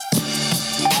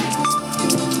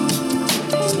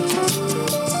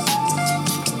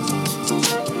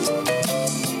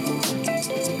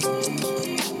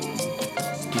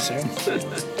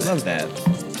love that.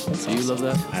 Do you love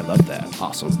that? I love that.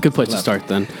 Awesome. Good place to start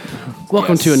then.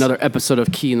 Welcome to another episode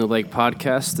of Key in the Lake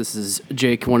podcast. This is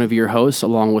Jake, one of your hosts,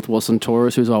 along with Wilson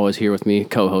Torres, who's always here with me,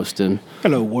 co-hosting.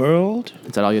 Hello, world.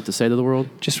 Is that all you have to say to the world?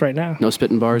 Just right now. No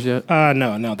spitting bars yet?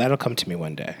 No, that'll come to me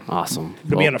one day. Awesome.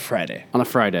 It'll be on a Friday. On a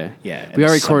Friday. Yeah, We in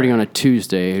are the recording summer. on a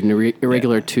Tuesday, an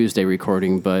irregular Tuesday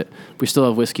recording, but we still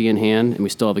have whiskey in hand, and we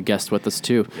still have a guest with us,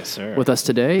 too. Yes, sir. With us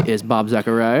today is Bob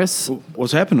Zacharias.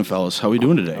 What's happening, fellas? How we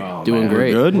doing today? Doing man.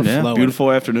 great. Good. We're Yeah. flowing.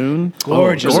 Beautiful afternoon.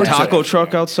 Gorgeous. There's a taco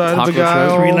truck outside Taco of the guy.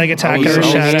 truck. Three-legged taco,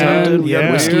 shout out. We got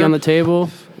Yeah. Whiskey on the table.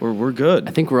 We're good.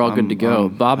 I think we're all good to go.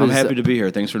 Bob I'm is happy to be here.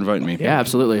 Thanks for inviting me. Yeah,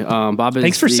 absolutely. Bob is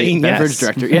Thanks for the saying beverage yes.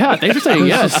 director. Yeah, thanks for saying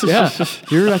yes. Yeah,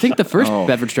 you're I think the first Oh.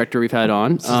 beverage director we've had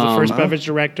on. This is the first beverage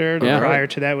director. yeah. Prior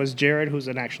to that was Jared, who's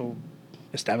an actual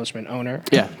establishment owner.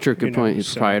 Yeah, true. Good You know, point. He's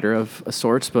so- proprietor of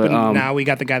sorts, but But now we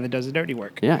got the guy that does the dirty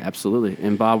work. yeah, absolutely.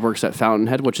 And Bob works at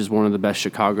Fountainhead, which is one of the best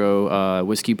Chicago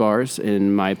whiskey bars,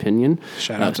 in my opinion.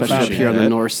 Shout out to especially up here on the Fountainhead.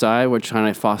 north side, which kind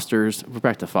of fosters. We're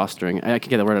back to fostering. I can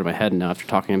get the word out of my head now after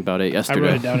talking about it I yesterday.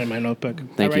 wrote it down in my notebook.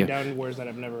 Thank I write you. down words that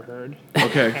I've never heard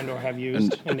Okay. and or have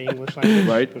used in the English language,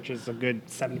 Right. which is a good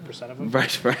 70% of them.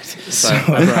 Right. So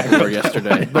I brought it over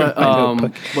yesterday. But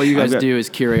what you guys I've got- do is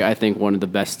curate, I think, one of the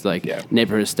best Yeah.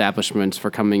 neighborhood establishments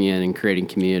for coming in and creating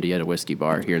community at a whiskey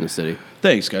bar here in the city.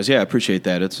 Thanks, guys. Yeah, I appreciate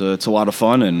that. It's a lot of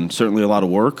fun and certainly a lot of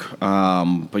work.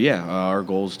 But yeah, our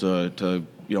goal is to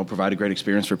provide a great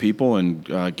experience for people and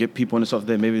get people into stuff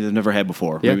that maybe they've never had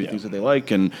before. Yeah. Maybe things that they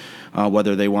like, and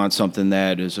whether they want something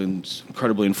that is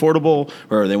incredibly affordable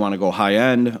or they want to go high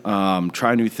end,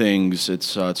 try new things.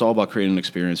 It's all about creating an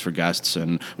experience for guests,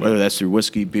 and whether that's through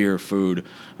whiskey, beer, food,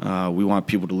 we want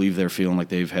people to leave there feeling like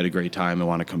they've had a great time and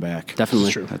want to come back.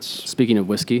 Definitely. true. That's Speaking of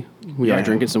whiskey, we are Yeah.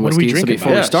 drinking some What are we whiskey. So drinking,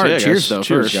 before we Bob? start, guys. cheers though.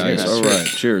 Cheers, first. guys. Yes. All right,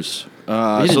 cheers.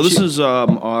 didn't So this cheer- is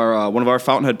our one of our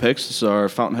Fountainhead picks. This is our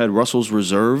Fountainhead Russell's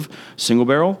Reserve single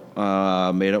barrel,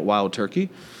 made at Wild Turkey.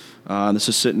 This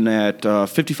is sitting at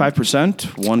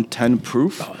 55%, 110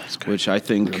 proof, Oh, that's good. which I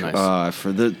think Real nice.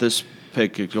 for this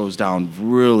pick it goes down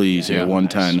really easy Yeah. at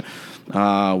 110.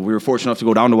 We were fortunate enough to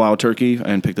go down to Wild Turkey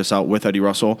and pick this out with Eddie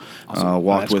Russell. That's cool.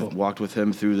 Walked with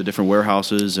him through the different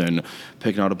warehouses and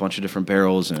picking out a bunch of different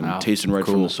barrels and Wow. tasting right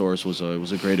from Cool. the source was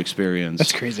a great experience.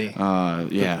 That's crazy.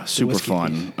 Yeah, The super whiskey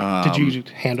fun. thief. Did you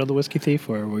handle the whiskey thief,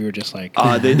 or we were just like?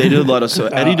 They did let us.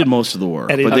 Eddie did most of the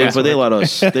work, Eddie but did they most but of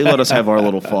they the let us have our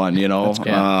little fun, you know.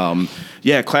 good.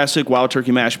 Yeah, classic Wild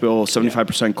Turkey mash bill,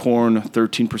 75% corn,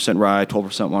 13% rye,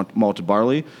 12% malted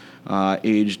barley.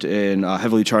 Aged in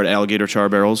heavily charred alligator char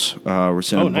barrels. We're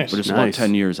sitting Oh, nice. we're just Nice. about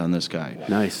 10 years on this guy.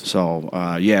 Nice. So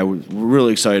yeah, we're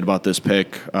really excited about this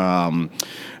pick.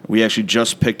 We actually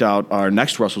just picked out our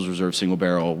next Russell's Reserve single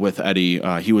barrel with Eddie.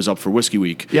 He was up for Whiskey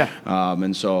Week. Yeah.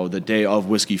 And so the day of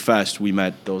Whiskey Fest, we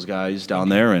met those guys down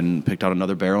there and picked out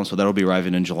another barrel. So that'll be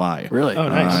arriving in July. Really? Oh,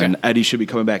 nice. Okay. And Eddie should be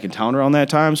coming back in town around that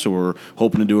time. So we're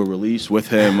hoping to do a release with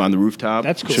him on the rooftop.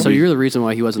 That's cool. Should So we- you're the reason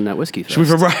why he wasn't at Whiskey Fest.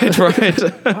 right.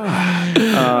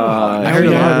 I heard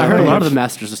a lot of the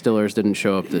Masters distillers didn't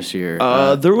show up this year.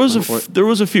 There was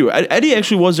a few. Eddie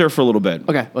actually was there for a little bit.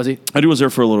 Okay, was he? Eddie was there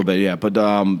for a little bit, yeah. But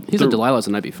He's there- at Delilah's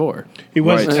the night before. He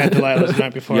was Right. at Delilah's the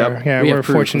night before. Yep. Yeah, We have we're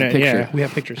proof, fortunate. picture. Yeah, we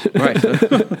have pictures. right.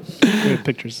 We have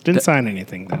pictures. Didn't sign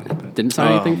anything though. but- Didn't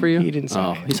sign anything for you? he didn't sign Oh,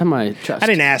 anything. he's on my chest. I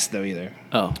didn't ask though either.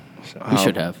 Oh, you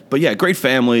should have. But yeah, great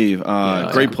family, great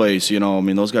yeah. place. You know, I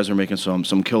mean, those guys are making some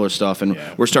killer stuff, and Yeah.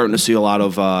 we're starting to see a lot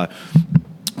of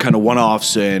kind of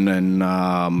one-offs and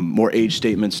more age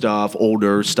statement stuff,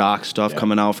 older stock stuff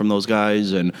coming out from those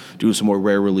guys, and doing some more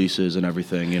rare releases and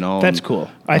everything. You know, That's And cool.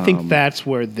 I think that's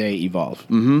where they evolve.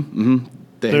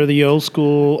 they- They're the old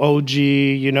school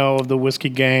OG, of the whiskey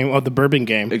game, of the bourbon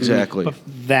game. Exactly. But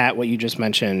that, what you just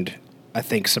mentioned, I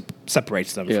think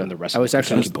separates them from the rest I of was the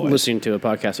actually Kentucky boys. listening to a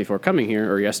podcast before coming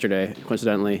here, or yesterday,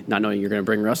 coincidentally, not knowing you're going to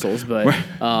bring Russell's, but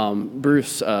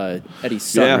Bruce, Eddie's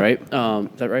son, Yeah. right?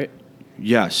 Is that right?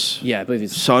 Yes. Yeah, I believe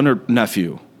he's. Son or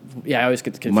nephew? Yeah, I always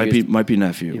get confused. Might be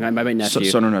nephew. Might be nephew.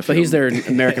 Son or nephew. But he's their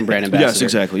American brand ambassador. Yes,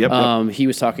 exactly. Yep. He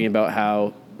was talking about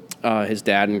how his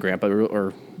dad and grandpa,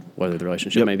 or whatever the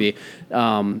relationship Yep. may be,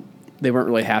 they weren't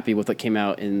really happy with what came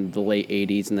out in the late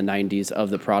 80s and the 90s of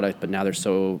the product, but now they're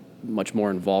so much more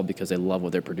involved because they love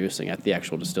what they're producing at the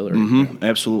actual distillery.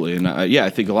 Absolutely, and I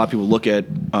think a lot of people look at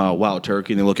Wild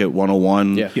Turkey and they look at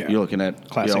 101. Yeah. Yeah. You're looking at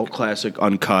Classic. classic,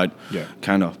 uncut, Yeah.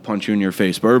 kind of punch you in your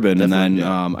face bourbon, and then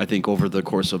Definitely, I think over the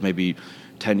course of maybe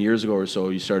 10 years ago or so,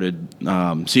 you started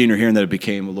seeing or hearing that it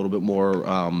became a little bit more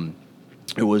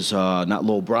it was not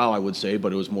low brow, I would say,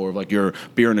 but it was more of like your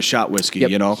beer and a shot whiskey, Yep.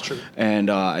 you know? That's true. And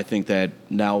I think that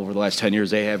now over the last 10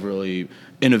 years, they have really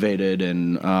innovated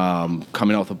and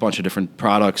coming out with a bunch of different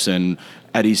products. And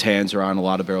Eddie's hands are on a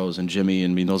lot of barrels, and Jimmy,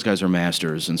 and I mean, those guys are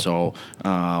masters. And so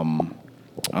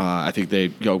I think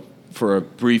they, for a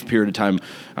brief period of time,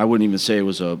 I wouldn't even say it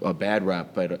was a bad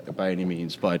rap by any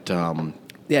means, but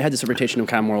Yeah, it had this reputation of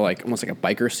kind of more like almost like a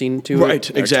biker scene to Right,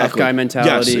 it. Or exactly. Tough guy mentality.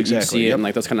 Yes, You exactly, see it yep. in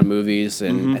like those kind of movies,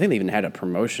 and I think they even had a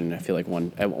promotion. I feel like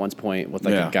at one point with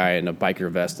like Yeah. a guy in a biker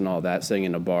vest and all that sitting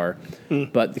in a bar.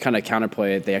 But the kind of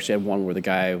counterplay, they actually had one where the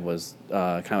guy was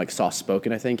kind of like soft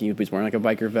spoken. I think he was wearing like a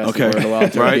biker vest. Okay. And wore it a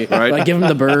while, Right, right. Like give him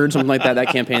the bird, something like that. That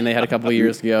campaign they had a couple of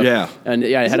years ago. Yeah. And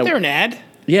yeah, it had Isn't there an ad?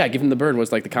 yeah, give him the bird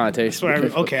was like the connotation.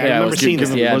 That's what I Yeah, it remember was- seeing give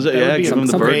that. him, Yeah, was it? that would Yeah, be give him the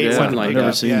some bird. great Yeah, something like I've never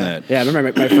that. seen Yeah. that. Yeah, I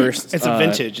remember my first. It's a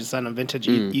vintage. It's on a vintage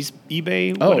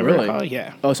eBay. Oh, Whatever really? they call it.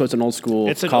 Yeah. Oh, so it's an old school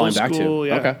It's an calling old back school, to.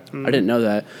 yeah. Okay. I didn't know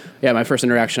that. Yeah, my first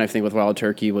interaction, I think, with Wild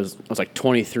Turkey was I was like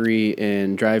 23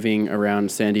 and driving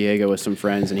around San Diego with some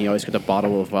friends, and he always got a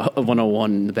bottle of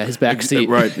 101 in his back seat.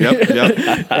 Right, yep.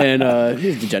 And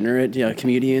he's a degenerate,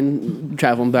 comedian,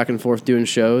 traveling back and forth doing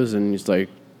shows, and he's like,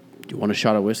 "Do you want a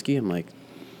shot of whiskey?" I'm like,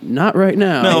 "Not right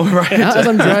now." No, right. Not as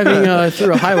I'm driving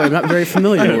through a highway I'm not very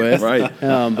familiar with. Right.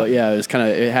 But yeah,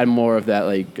 it had more of that,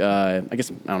 like, I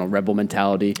guess, I don't know, rebel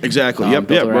mentality. Exactly. built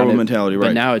Yep, around rebel it. mentality, But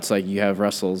right. now it's like you have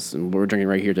Russell's, and what we're drinking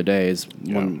right here today is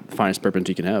one of the finest bourbons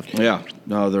you can have. Yeah,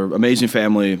 no, they're amazing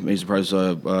family, amazing price.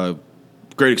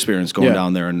 Great experience going Yeah.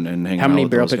 down there and hanging How out many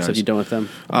with barrel those picks guys. have you done with them?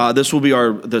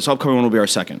 This upcoming one will be our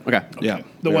second. Okay. Yeah.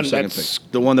 The our one second that's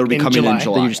pick. The one that'll be in coming July. in That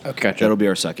July. you just- okay. That'll be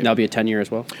our second. That'll be a 10-year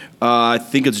as well? I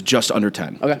think it's just under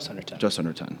 10. Okay. It's under 10. Just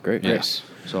under 10. Great, Yeah. great.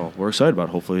 So we're excited about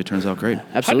it. Hopefully it turns out great.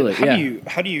 Absolutely, How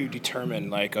yeah. do you determine,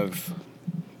 like,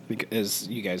 as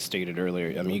you guys stated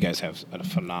earlier, I mean, you guys have a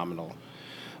phenomenal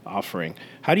offering.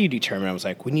 How do you determine, I was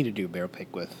like, we need to do a barrel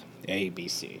pick with A, B,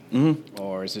 C? Mm-hmm.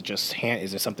 Or is it just,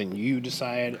 is it something you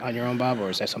decide on your own, Bob, or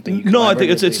is that something you No, I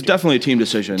think it's collaboratively do? definitely a team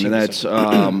decision, Team and that's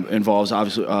involves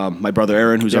obviously my brother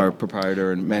Aaron, who's our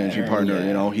proprietor and managing Aaron, partner. yeah.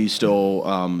 You know, he's still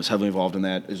is heavily involved in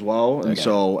that as well, and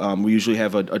so we usually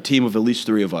have a team of at least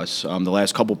three of us. The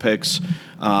last couple picks,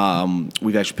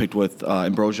 we've actually picked with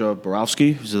Ambrosia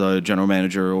Borowski, who's the general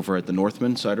manager over at the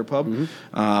Northman Cider Pub.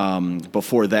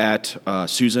 Before that,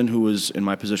 Susan, who was in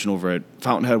my position over at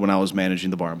Fountainhead when I was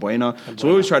managing the Bar in Buena. So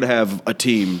we always try to have a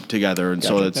team together, and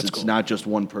so Gotcha. it's That's cool. not just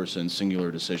one person's singular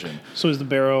decision. So is the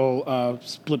barrel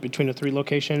split between the three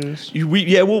locations?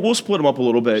 We'll split them up a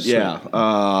little bit. Sweet. Yeah,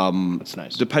 That's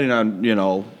nice. depending on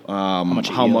how much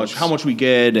it yields. much we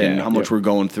get and Yeah. how much we're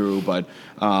going through, but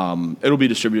it'll be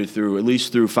distributed through at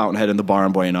least through Fountainhead and the Bar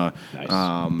in Buena, Nice.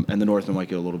 and the Northman might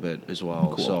get a little bit as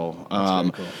well. Cool. So That's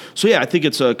very cool. so yeah, I think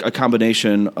it's a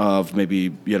combination of maybe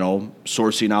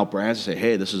sourcing out brands and say,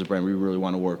 hey, this is a brand we really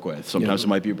want to work with. Sometimes it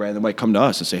might be a brand that might come to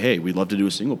us and say, hey, we'd love to do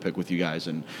a single pick with you guys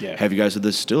and Yeah. have you guys at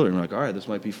this distillery. And we're like, all right, this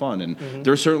might be fun. And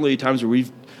there are certainly times where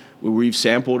we've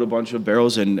sampled a bunch of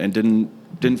barrels and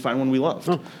didn't find one we loved,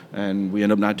 and we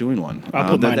end up not doing one.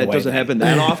 I'll put mine that away doesn't then. happen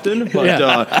that often, but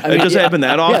I mean, it doesn't happen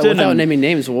that often. Yeah, without and- naming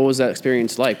names, what was that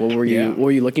experience like? What were you Yeah. What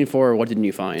were you looking for, or what didn't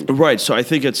you find? Right. So I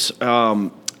think it's.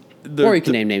 Or you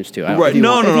can name names too. Right. if you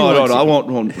No, want- no, if you no, want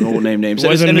no. to. I won't name names.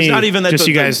 Wasn't and it's me. not even that. Just so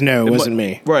you guys know, it wasn't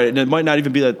me. Right. And it might not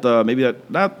even be that. Maybe that.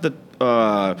 Not that.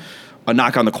 A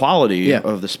knock on the quality Yeah.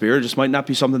 of the spirit. It just might not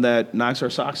be something that knocks our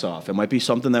socks off. It might be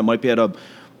something that might be at a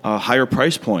higher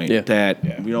price point Yeah. that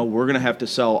we're going to have to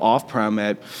sell off prem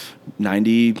at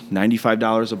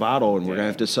 $95 a bottle, and we're going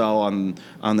to have to sell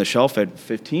on the shelf at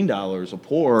 $15 a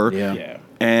pour. Yeah. Yeah.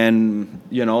 And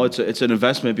it's an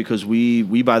investment because we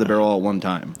buy the barrel at one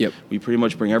time. Yep. We pretty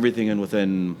much bring everything in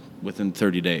within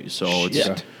 30 days. So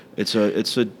Shit. it's a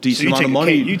So decent you amount take of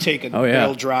money. you take a Oh, yeah.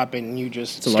 barrel drop and you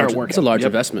just It's a start large, working. it's a large Yep.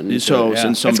 investment. into So it, yeah.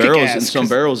 in some That's kick-ass,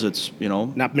 barrels it's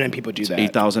Not many people do that.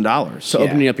 $8,000. So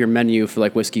opening up your menu for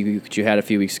like whiskey that you had a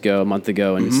few weeks ago, a month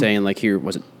ago, and saying like, here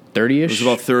was it 30-ish? It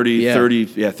was about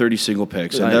 30 single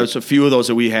picks, and there's a few of those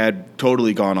that we had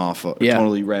totally gone off,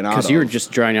 totally ran out of. Because you were just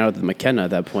drying out at the McKenna at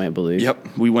that point, I believe.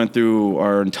 Yep, we went through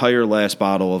our entire last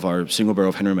bottle of our single barrel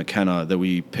of Henry McKenna that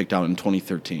we picked out in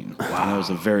 2013. Wow, and that was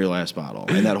the very last bottle,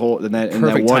 and that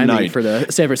Perfect one timing night for the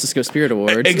San Francisco Spirit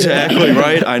Awards. Exactly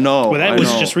right. I know. Well, that I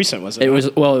was know. just recent, wasn't It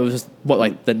it? was what,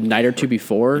 like the night or two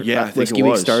before Yeah, I think Whiskey it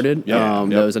Week was. started. Yeah,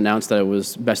 That was announced that it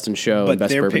was best in show and But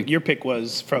best bourbon. your pick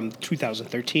was from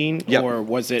 2013, Yep. or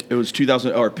was it It was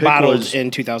 2000. Our pick bottled was in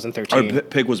our 2013?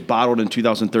 pick was bottled in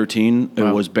 2013. It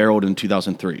Wow. was barreled in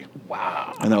 2003.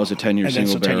 Wow. And that was a 10-year And then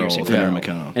single 10-year barrel of single Henry barrel.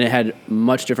 McKenna. And it had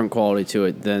much different quality to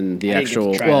it than the I didn't get to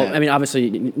actual. try Well, that. I mean,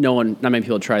 obviously, not many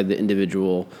people tried the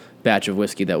individual, batch of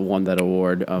whiskey that won that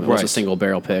award. It was Right. a single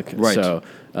barrel pick. Right. So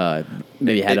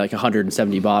maybe had like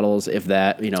 170 bottles, if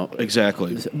that,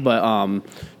 Exactly. But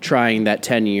trying that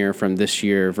 10-year from this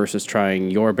year versus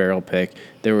trying your barrel pick,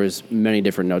 there was many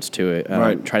different notes to it.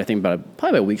 Right. Try to think about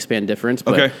probably a week span difference.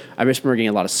 But Okay. I just remember getting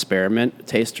a lot of spearmint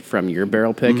taste from your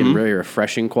barrel pick and really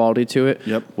refreshing quality to it.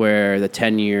 Yep. Where the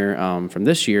 10-year from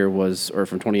this year or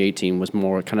from 2018 was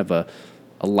more kind of a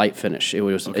light finish.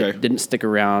 Okay. It didn't stick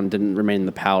around, didn't remain in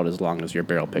the palate as long as your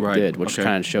barrel pick Right. did, which Okay.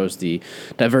 kind of shows the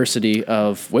diversity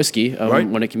of whiskey Right.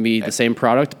 when it can be the same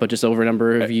product, but just over a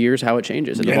number of years, how it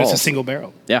changes and And evolves. it's a single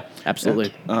barrel. Yeah,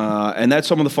 absolutely. And that's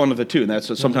some of the fun of it too. And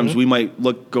that's sometimes we might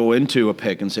go into a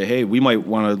pick and say, hey, we might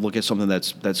want to look at something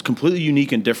that's completely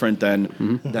unique and different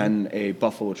than a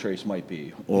Buffalo Trace might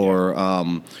be. Or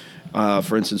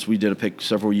for instance, we did a pick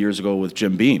several years ago with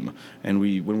Jim Beam, and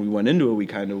when we went into it, we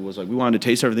kind of was like, we wanted to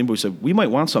taste everything, but we said we might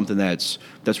want something that's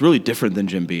really different than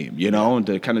Jim Beam, and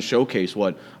to kind of showcase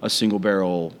what a single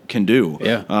barrel can do.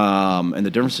 Yeah. And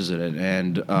the differences in it.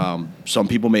 And some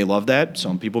people may love that,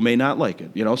 some people may not like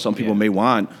it. Some people may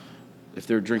want. If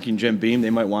they're drinking Jim Beam, they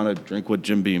might want to drink what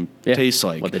Jim Beam tastes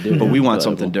like. What they do. But we want Relatable.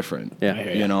 something different. Yeah. I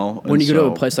hear ya. When you go to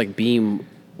a place like Beam,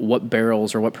 what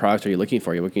barrels or what products are you looking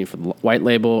for? Are you looking for the white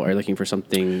label? Or are you looking for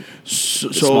something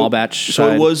small batch? So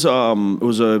side? it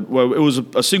was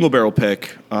a single barrel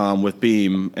pick with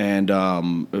Beam, and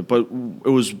but it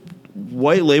was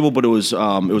white label, but it was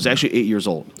actually 8 years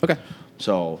old. Okay.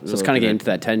 So it's kind of getting to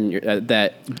that 10-year,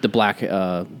 the black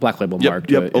label mark.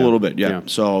 to Yep, it, a little bit, yeah.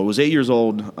 So it was 8 years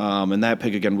old, and that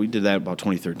pick, again, we did that about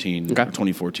 2013, Okay.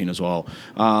 2014 as well.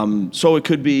 So it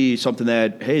could be something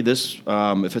that, hey, this,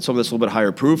 if it's something that's a little bit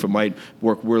higher proof, it might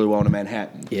work really well in a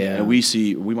Manhattan. Yeah. And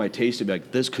we might taste it, be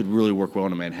like, this could really work well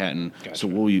in a Manhattan, Gotcha. so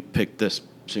will you pick this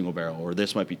single barrel, or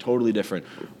this might be totally different,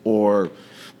 or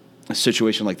a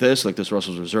situation like this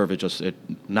Russell's Reserve, it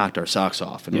knocked our socks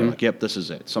off, and we're like, yep, this is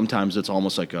it. Sometimes it's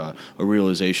almost like a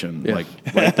realization, Yeah. like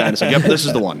right then, it's like, yep, this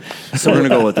is the one. So we're gonna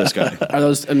go with this guy. Are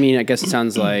those? I mean, I guess it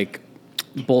sounds like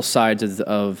both sides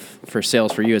of for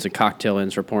sales for you as a cocktail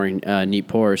and for pouring neat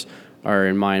pours are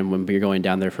in mind when you're going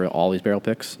down there for all these barrel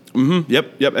picks.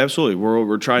 Yep, absolutely.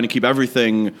 We're trying to keep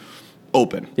everything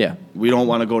open. Yeah. We don't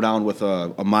want to go down with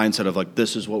a mindset of like,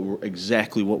 this is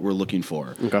exactly what we're looking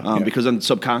for. Okay. Because then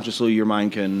subconsciously your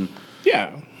mind can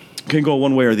Yeah. go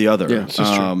one way or the other. Yeah, this is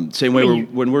true. Same way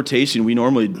when we're tasting, we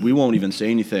won't even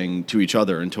say anything to each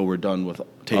other until we're done with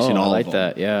tasting I all like of them.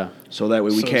 that. Yeah. So that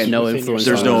way we So can't. No within influence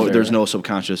yourself. on it. There's no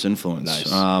subconscious influence.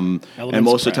 Nice. And Element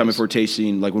most of the time, surprise. if we're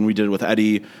tasting, like when we did it with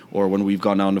Eddie, or when we've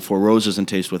gone down to Four Roses and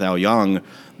taste with Al Young,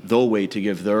 they'll wait to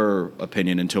give their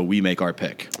opinion until we make our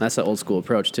pick. That's the old school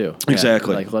approach too.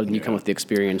 Exactly. Like letting you come with the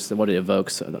experience, what it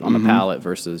evokes on the palate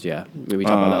versus we talk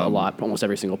about that a lot, almost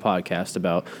every single podcast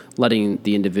about letting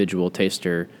the individual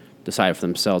taster decide for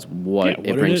themselves what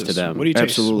it brings to them. What do you taste?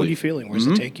 Absolutely. What are you feeling? Where's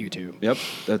it take you to? Yep,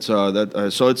 that's that.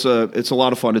 So it's a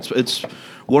lot of fun. It's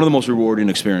one of the most rewarding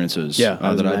experiences Yeah, I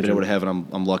would that I've been imagine. able to have, and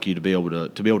I'm lucky to be able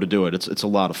to do it. It's a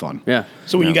lot of fun. Yeah.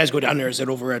 So when you guys go down there, is it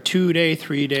over a 2-day,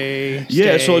 3-day?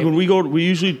 Yeah, stay? so like when we go, we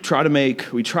usually try to make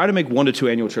 1 to 2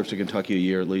 annual trips to Kentucky a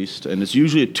year at least, and it's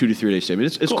usually a 2 to 3 day stay. I mean,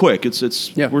 it's quick.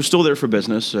 It's Yeah. we're still there for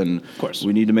business, and of course.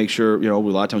 we need to make sure a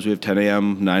lot of times we have 10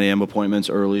 a.m., 9 a.m. appointments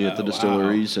early at the wow.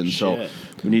 distilleries, and so Shit.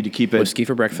 we need to keep it Whiskey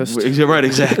for breakfast. Right,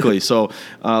 exactly. So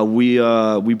we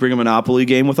bring a Monopoly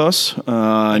game with us,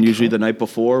 and usually the night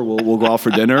before we'll go out for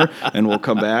dinner, and we'll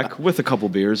come back with a couple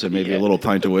beers and maybe a little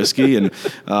pint of whiskey, and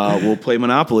we'll play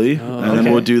Monopoly, and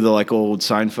then we'll do the like old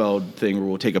Seinfeld thing where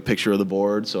we'll take a picture of the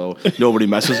board so nobody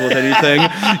messes with anything,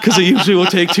 because it usually will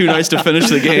take 2 nights to finish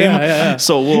the game. Yeah.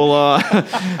 So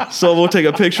we'll take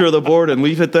a picture of the board and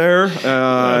leave it there,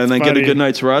 and then get a funny. good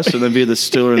night's rest, and then be at the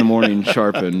distiller in the morning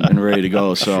sharp and ready to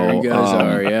go. So Sure you guys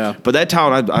are, yeah. But that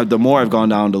town, the more I've gone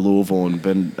down to Louisville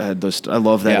and I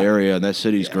love that Yeah. area, and that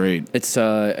city's great. It's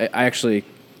I actually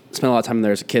spent a lot of time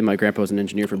there as a kid. My grandpa was an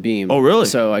engineer for Beam. Oh, really?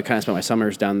 So I kind of spent my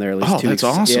summers down there at least Oh, 2 that's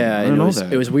weeks. awesome. Yeah, I and didn't know it was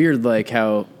that. it was weird like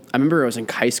how I remember I was in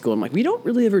high school. I'm like, we don't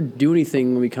really ever do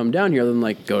anything when we come down here other than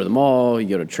like go to the mall, you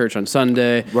go to church on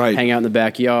Sunday, Right. hang out in the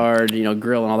backyard,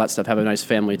 grill and all that stuff, have a nice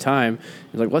family time.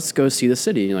 It's like, let's go see the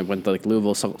city. Went to like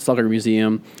Louisville Slugger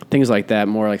Museum, things like that,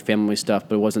 more like family stuff.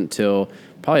 But it wasn't until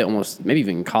probably almost maybe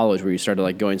even in college where you started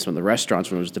like going to some of the restaurants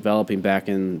when it was developing back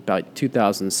in about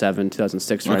 2007,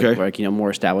 2006, right? Okay. Where, like, more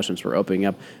establishments were opening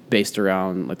up based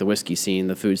around like the whiskey scene,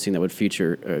 the food scene that would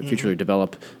futurely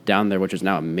develop down there, which is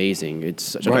now amazing. It's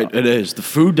such Right, it is. The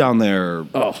food down there,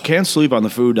 can't sleep on the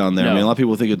food down there. I No. mean, a lot of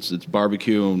people think it's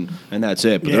barbecue and that's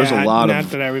it, but there's a Yeah, lot not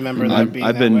of... that I remember that being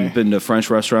I've that way. been to French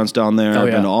restaurants down there. Oh, I've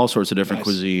been yeah. to all sorts of different Nice.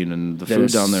 cuisine, and the That food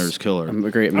is down there is killer.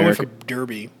 a great I went American. for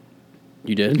Derby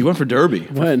You did? You went for Derby.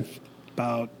 When?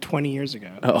 about 20 years ago.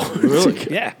 Oh, Really?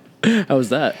 Yeah. How was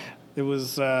that? It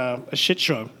was a shit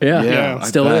show. Yeah, Yeah, I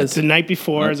still bet. is. The night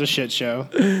before is a shit show.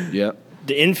 Yeah.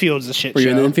 The infield's a shit Were show.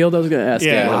 you in the infield? I was going to ask.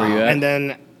 Yeah. Where were you at? And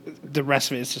then the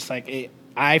rest of it is just like,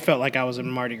 I felt like I was in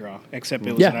Mardi Gras, except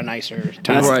it was Yeah. in a nicer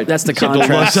time. Right. That's the Except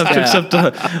contrast. Except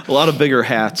a lot of bigger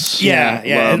hats. Yeah,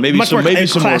 yeah. Maybe Much some more maybe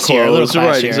some more classier, a little clothes.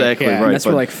 Right. classier, Exactly. yeah. Right. And that's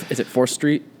where, but- like, is it 4th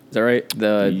Street? Is that right?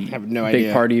 The have no big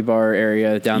idea. party bar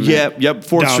area down there. Yep.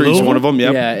 4th Down Street's Louisville? one of them.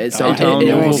 Yep. Yeah, it's Downtown it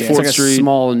Louisville, almost, it's 4th like a Street.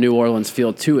 small New Orleans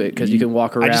feel to it because you can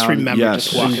walk around. I just remember Yes.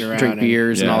 just walking around. drink and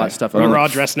beers and all Yeah. that stuff. We I were don't all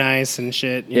know. dressed nice and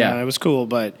shit. Yeah. Yeah. It was cool,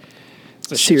 but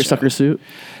it's a shit show. Seersucker suit.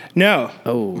 No.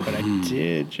 Oh. But I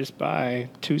did just buy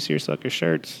 2 seersucker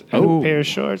shirts and Oh. a pair of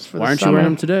shorts for Why the aren't you summer. wearing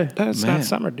them today? That's Man. not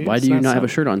summer, dude. Why It's do you not have a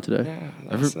summer. shirt on today?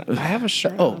 Yeah, that's not- I have a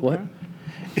shirt. Oh, on, what? bro.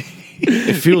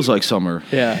 It feels like summer.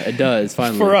 Yeah, it does.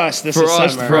 Finally, For us, this For is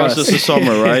us, summer. for us, this is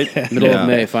summer, right? middle Yeah. of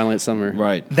May. Finally, it's summer.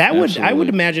 Right. That would I would Absolutely.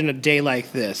 imagine a day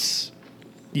like this,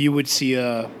 you would see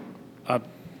a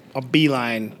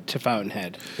beeline to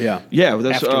Fountainhead. Yeah. Yeah,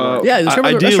 that's Afterward. Yeah,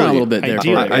 describe the restaurant a little bit there.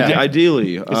 Ideally. for it, yeah.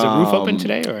 Ideally, Is the roof open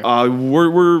today? Or?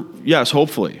 we're yes,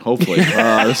 hopefully.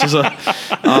 This is we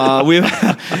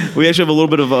actually have a little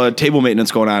bit of table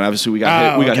maintenance going on. Obviously, we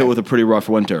got Oh, okay. hit with a pretty rough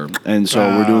winter, and so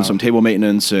we're doing some table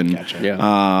maintenance and Gotcha.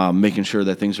 Yeah. making sure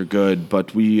that things are good.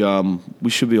 But we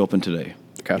should be open today.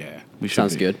 Okay. Yeah. We should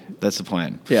Sounds be. good. That's the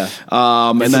plan. Yeah.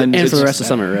 And then and for the it's- rest of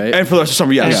summer, right? And for the rest of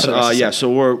summer, yes. Yeah. Yeah. So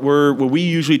we're what we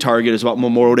usually target is about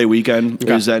Memorial Day weekend.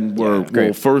 Okay. Is then we're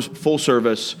great. first full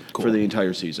service for the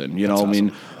entire season. You know, I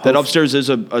mean, that upstairs is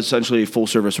essentially a full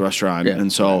service restaurant, Yeah.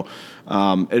 and so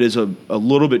it is a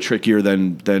little bit trickier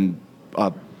than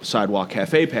a sidewalk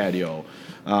cafe patio.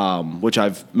 Which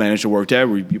I've managed to work there.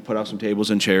 You put out some tables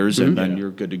and chairs, and then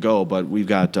you're good to go. But we've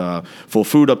got full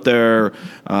food up there,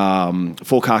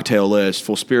 full cocktail list,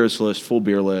 full spirits list, full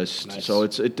beer list. Nice. So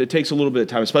it takes a little bit of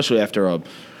time, especially after a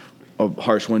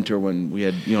harsh winter when we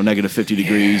had negative 50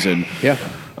 degrees and Yeah.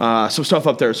 some stuff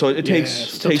up there. So it takes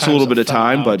still a times little to bit of thaw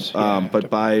time, out. but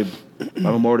by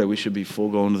Memorial Day we should be full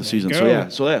going to the season. go.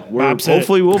 We're Bob said it.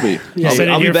 hopefully we'll be. said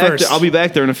it here first. I'll be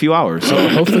back there in a few hours. So.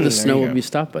 Hopefully the snow you will go. be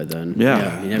stopped by then.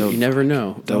 Yeah. You never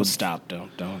know. Don't stop.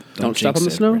 Don't Don't stop jinx on the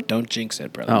it, snow? bro. Don't jinx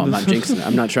it, brother. Oh, I'm not jinxing it.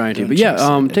 I'm not trying to. Don't But yeah, jinx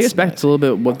it. take It's us back not. to a little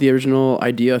bit what the original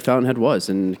idea of Fountainhead was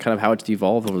and kind of how it's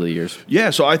evolved over the years. Yeah,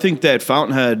 so I think that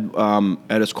Fountainhead,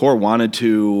 at its core, wanted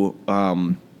to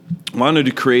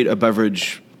create a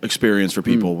beverage experience for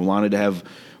people. We wanted to have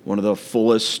one of the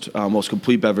fullest, most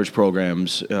complete beverage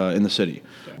programs in the city.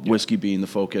 Whiskey being the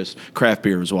focus, craft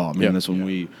beer as well. I mean, Yeah. that's when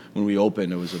we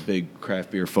opened, it was a big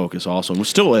craft beer focus also, and it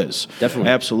still is.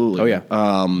 Definitely. Absolutely. Oh, yeah.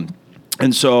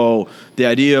 And so the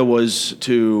idea was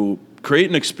to create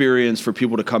an experience for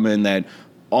people to come in that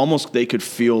almost they could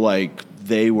feel like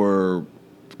they were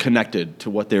connected to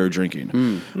what they were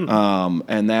drinking.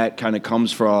 And that kind of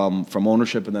comes from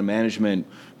ownership and then management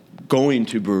going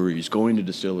to breweries, going to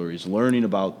distilleries, learning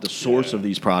about the source of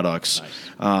these products,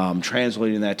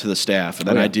 translating that to the staff, and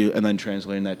then and then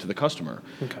translating that to the customer.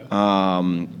 Okay.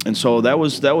 And so that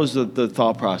was the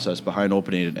thought process behind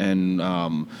opening it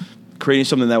and creating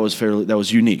something that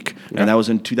was unique. And that was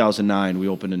in 2009. We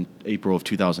opened in April of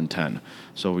 2010.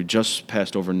 So we just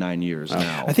passed over 9 years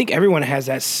now. I think everyone has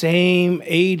that same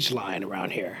age line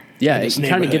around here. Yeah, in this you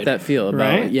kind of get neighborhood, that feel about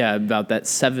right? about that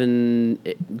 7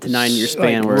 to 9 year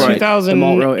span Like where 2008, the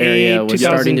Maltro area was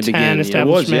starting to 2010 begin.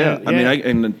 It was, yeah. establishment, I mean, yeah.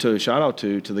 and to shout out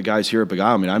to the guys here at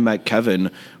Begala. I mean, I met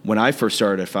Kevin when I first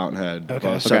started at Fountainhead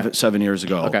about Okay. 7 years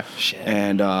ago. Okay. Shit.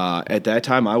 And at that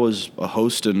time, I was a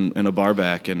host and a bar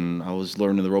back, and I was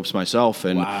learning the ropes myself.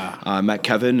 And Wow. I met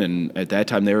Kevin, and at that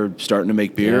time, they were starting to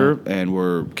make beer,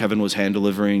 and Kevin was hand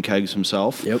delivering kegs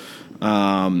himself. Yep.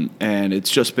 And it's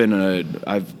just been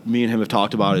me and him have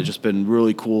talked about it. It's just been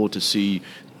really cool to see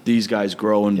these guys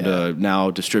grow into now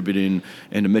distributing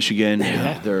into Michigan.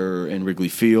 They're in Wrigley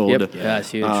Field. Yep. Yeah, that's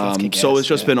huge. That's kick So ass, it's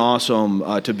just yeah. been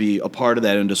awesome to be a part of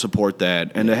that and to support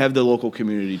that and to have the local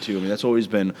community too. I mean, that's always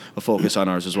been a focus on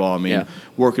ours as well. I mean, Yeah.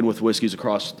 working with whiskeys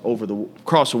across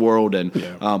the world and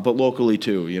but locally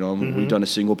too. You know, we've done a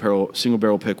single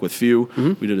barrel pick with Few.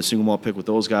 We did a single malt pick with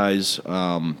those guys.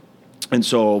 And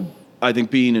so I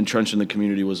think being entrenched in the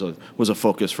community was a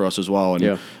focus for us as well,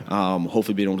 and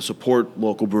hopefully being able to support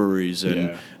local breweries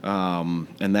and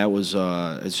that was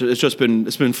it's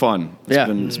been fun.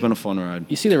 It's been a fun ride.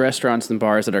 You see the restaurants and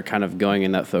bars that are kind of going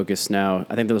in that focus now.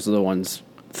 I think those are the ones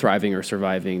thriving or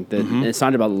surviving. That and it's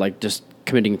not about like just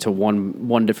committing to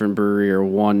one different brewery or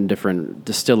one different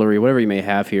distillery, whatever you may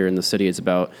have here in the city. It's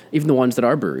about even the ones that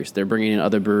are breweries. They're bringing in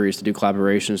other breweries to do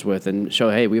collaborations with and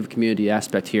show, hey, we have a community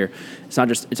aspect here. It's not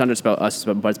just about us,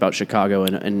 but it's about Chicago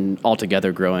and all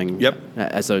together growing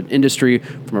as an industry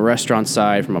from a restaurant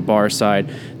side, from a bar side.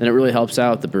 Then it really helps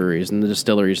out the breweries and the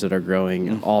distilleries that are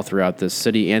growing all throughout this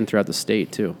city and throughout the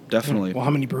state too. Definitely. Well, how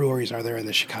many breweries are there in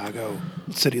the Chicago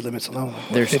city limits alone?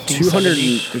 There's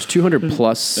 200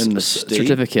 plus in the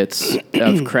certificates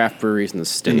of craft breweries in the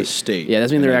state. In the state. Yeah, that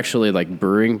doesn't mean they're actually like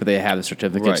brewing, but they have the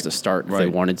certificates to start if they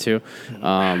Right. wanted to.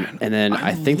 And then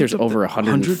I think there's over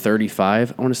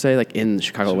 135, I want to say, like in the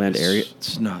Chicagoland area.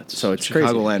 It's nuts. So it's crazy.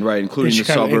 Chicagoland, right, including the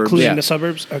Chicago, suburbs. including the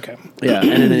suburbs. Okay. Yeah,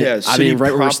 and then I city mean,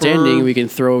 right where we're proper. standing, we can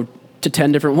throw to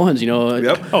 10 different ones, you know.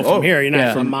 Yep. Oh, from here, you're not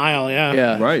yeah. from a mile. Yeah.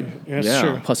 Yeah. Right. Yeah, that's yeah.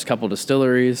 true. Plus a couple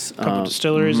distilleries. A couple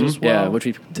distilleries as well. Yeah, which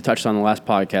we touched on the last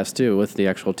podcast too, with the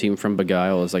actual team from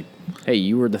Beguile. Is like, hey,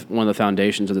 you were one of the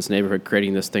foundations of this neighborhood,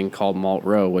 creating this thing called Malt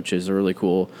Row, which is a really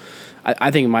cool.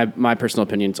 I think my personal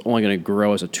opinion, it's only going to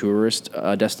grow as a tourist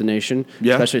destination,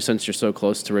 especially since you're so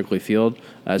close to Wrigley Field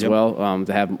as well.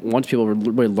 To have once people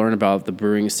really learn about the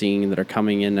brewing scene that are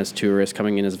coming in as tourists,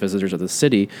 coming in as visitors of the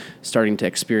city, starting to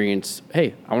experience,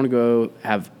 hey, I want to go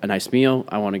have a nice meal.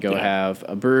 I want to go have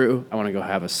a brew. I want to go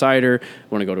have a cider. I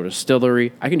want to go to a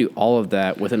distillery. I can do all of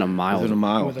that within a mile. Within a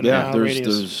mile. Within a mile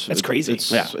radius. That's crazy.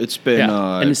 It's been.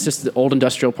 And it's just the old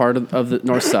industrial part of the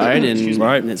north side,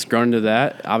 and it's grown into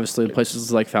that. Obviously,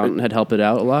 places like Fountainhead help it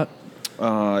out a lot.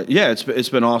 It's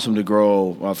been awesome to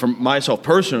grow, for myself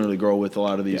personally, grow with a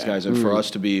lot of these guys, and for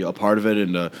us to be a part of it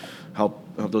and to help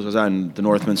those guys out. And the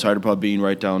Northman Cider Pub being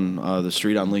right down the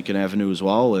street on Lincoln Avenue as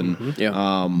well, and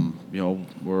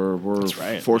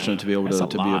we're fortunate to be able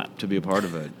to be a part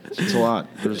of it. It's a lot.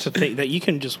 It's a thing that you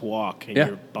can just walk and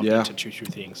you're bumping into two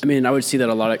things. I mean, I would see that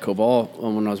a lot at Koval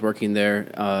when I was working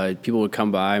there. People would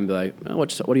come by and be like, what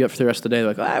do you got for the rest of the day?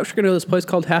 They're like, we're going to go to this place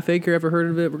called Half Acre. Ever heard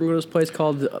of it? We're going to go to this place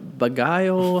called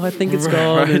Beguile, I think it's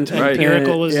called. And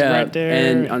Empirical was right there.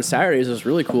 And on Saturdays, it was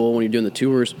really cool when you're doing the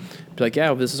tours. Be like,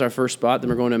 this is our first spot. Then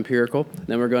we're going to Empirical.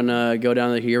 Then we're going to go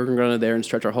down to here. We're going to go there and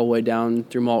stretch our whole way down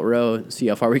through Malt Row and see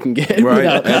how far we can get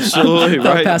without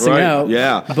passing out.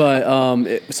 Yeah.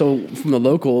 But so from the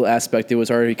local aspect,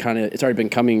 it's already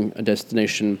becoming a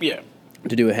destination. Yeah.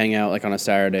 To do a hangout like on a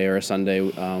Saturday or a Sunday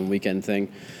weekend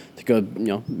thing, to go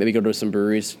maybe go to some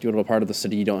breweries, go to a part of the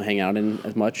city you don't hang out in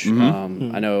as much.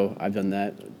 I know I've done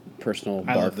that. Personal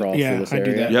bar crawl through this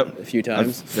area a few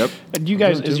times. You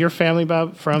guys, is your family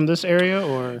from this area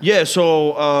or? Yeah,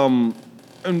 so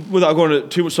and without going to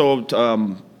too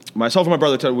myself and my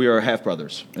brother Ted, we are half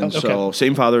brothers, and so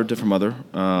same father, different mother,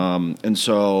 and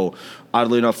so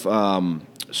oddly enough.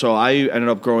 So I ended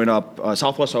up growing up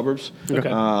southwest suburbs,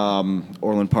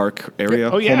 Orland Park area,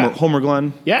 Homer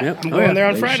Glen. Yeah, I'm going there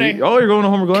on Friday. You're going to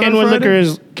Homer Glen Kenwood on Friday?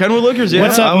 Liquors. Kenwood Liquors, yeah.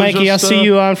 What's up, Mikey? I'll see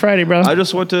you on Friday, bro. I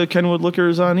just went to Kenwood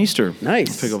Liquors on Easter.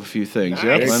 Nice. Pick up a few things.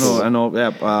 Nice. Yep, I know.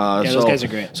 Yeah, those guys are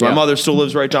great. So my mother still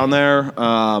lives right down there.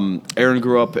 Aaron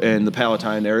grew up in the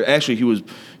Palatine area. Actually,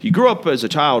 he grew up as a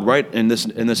child right in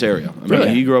this area. I mean,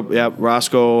 he grew up,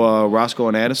 Roscoe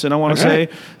and Addison, I want to say.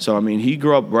 So, I mean, he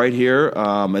grew up right here.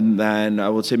 And then I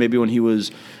would say maybe when he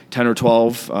was 10 or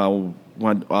 12,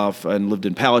 went off and lived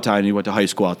in Palatine. He went to high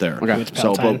school out there. Okay.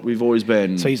 So, but we've always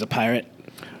been. So he's a pirate.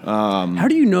 How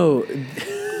do you know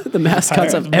the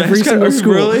mascots of every single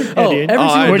school? Really? Every single.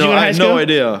 Where'd you go to high I had school? no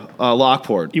idea.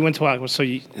 Lockport. You went to Lockport, so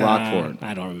you... Lockport.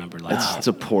 I don't remember. It's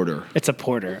a porter. It's a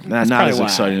porter. Not as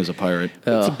exciting as a pirate.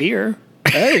 It's a beer.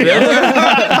 Hey,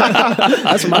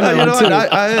 that's what mine on too.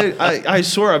 I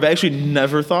swear I've actually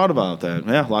never thought about that.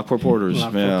 Yeah, Lockport Porters.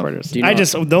 Porters. Do you know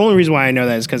the only reason why I know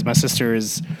that is because my sister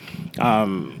is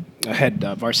a head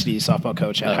varsity softball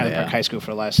coach at Highland Park High School for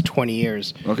the last 20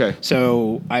 years. Okay.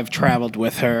 So I've traveled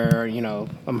with her.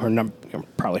 I'm I'm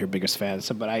probably her biggest fan.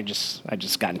 So, but I just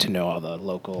gotten to know all the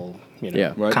local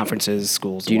conferences,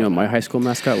 schools. Do you know what my high school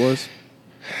mascot was?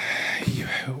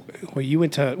 You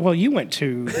went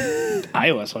to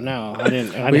Iowa, so no, I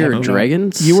didn't. We were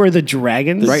Dragons. You were the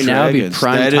Dragons. Right now, it'd be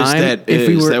prime time.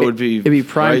 It'd be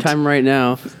prime time right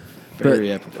now.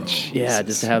 Very apropos. Yeah,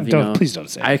 just to have please don't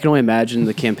say. I can only imagine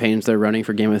the campaigns they're running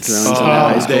for Game of Thrones. And the Oh,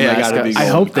 high school they gotta mascot. be I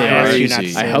hope they are.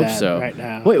 crazy. I hope so. right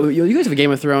now. Wait, you guys have a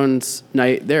Game of Thrones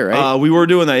night there, right? We were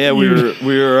doing that. Yeah,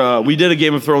 we did a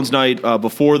Game of Thrones night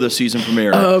before the season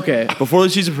premiere. Oh, okay. Before the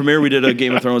season premiere, we did a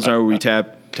Game of Thrones night where we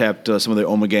tapped some of the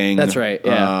Oma Gang. That's right,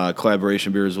 yeah.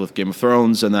 Collaboration beers with Game of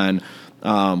Thrones, and then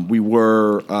we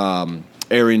were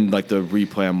airing like the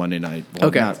replay on Monday night. Well,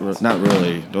 Okay. not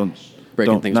really.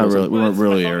 Breaking things Not loose. really. We weren't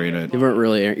really airing it. You weren't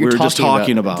really. We were just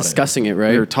talking about it, discussing it,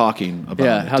 right? We were talking about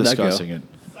Yeah, it, how'd that go? discussing it.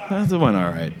 That went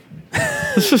all right.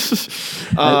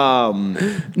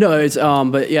 No, it's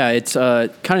but yeah, it's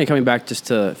kind of coming back just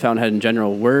to Fountainhead in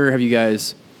general. Where have you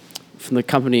guys, from the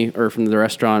company or from the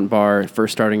restaurant bar,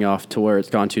 first starting off to where it's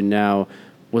gone to now?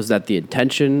 Was that the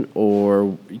intention,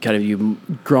 or kind of you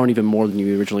grown even more than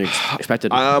you originally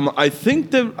expected? I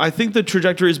think the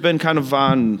trajectory has been kind of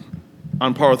on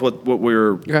par with what we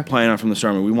were planning on from the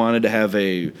start. I mean, we wanted to have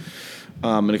an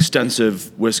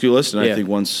extensive whiskey list, and I think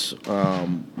once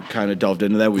kind of delved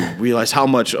into that, we realized how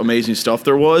much amazing stuff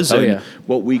there was,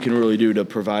 what we can really do to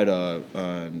provide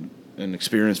an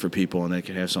experience for people, and they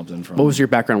can have something from. What was your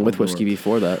background with whiskey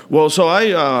before that? Well, so I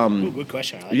good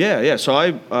question. yeah. So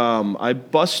I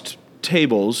bussed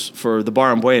tables for the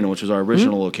Bar en Bueno, which was our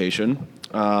original location,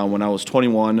 when I was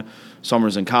 21,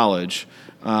 summers in college.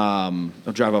 I'll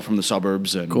drive up from the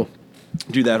suburbs and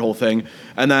do that whole thing,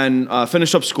 and then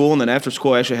finished up school, and then after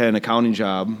school I actually had an accounting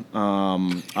job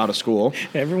out of school.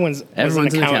 Everyone's an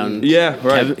accountant. Yeah,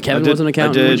 right. Kevin was an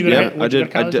accountant. I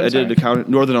did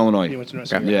accounting, Northern Illinois. You went to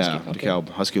Northern DeKalb,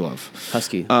 Husky Love.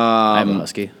 Husky. I have a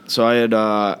Husky. So I had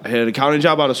an accounting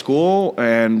job out of school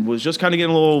and was just kind of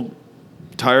getting a little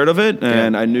tired of it,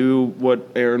 and I knew what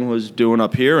Aaron was doing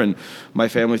up here, and my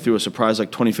family threw a surprise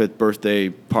 25th birthday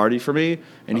party for me,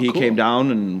 and he came down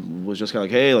and was just kind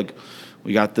of like, hey,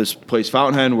 we got this place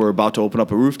Fountainhead, we're about to open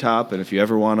up a rooftop, and if you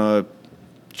ever want to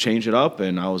change it up,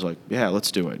 and I was like, yeah,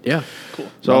 let's do it. Yeah, cool.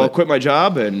 So I quit my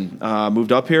job and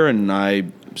moved up here, and I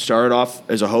started off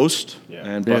as a host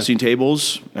and bussing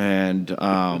tables, and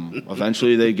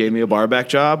eventually they gave me a bar back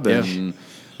job, and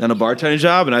then a bartending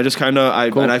job, and I just and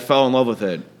I fell in love with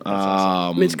it.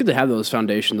 I mean, it's good to have those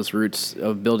foundations, those roots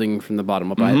of building from the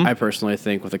bottom up. I personally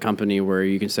think with a company where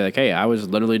you can say hey, I was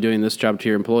literally doing this job to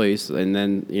your employees, and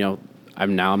then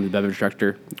I'm the beverage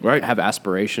director. Right. I have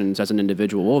aspirations as an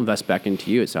individual. We'll invest back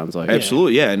into you. It sounds like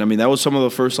absolutely, yeah. And I mean that was some of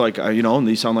the first and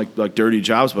these sound like dirty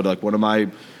jobs, but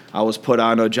I was put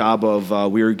on a job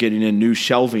of we were getting in new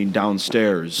shelving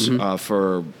downstairs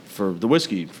for the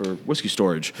whiskey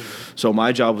storage. So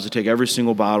my job was to take every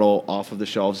single bottle off of the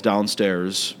shelves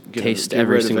downstairs. Taste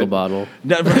every single bottle.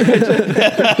 Not at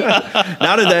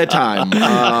that time.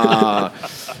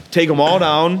 Take them all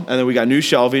down, and then we got new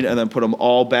shelving, and then put them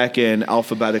all back in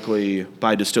alphabetically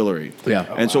by distillery.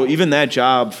 Yeah. And so even that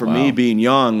job for me being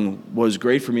young was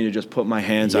great for me to just put my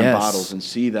hands on bottles and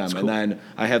see them. And then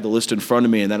I have the list in front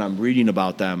of me, and then I'm reading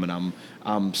about them, and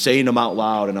I'm saying them out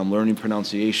loud, and I'm learning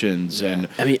pronunciations. And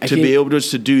to be able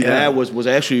just to do that was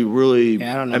actually really.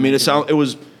 Yeah, I don't know. It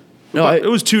was. No, it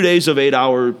was 2 days of 8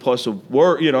 hour plus of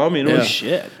work. It was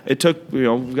shit. It took. We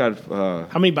got. How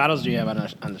many bottles do you have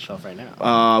on the shelf right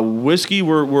now? Whiskey,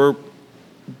 we're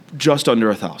just under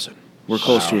 1,000. We're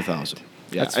close to 1,000.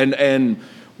 Yeah, and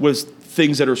with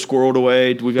things that are squirreled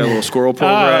away, we got a little squirrel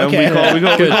program. Okay. We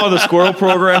call it the squirrel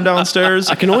program downstairs.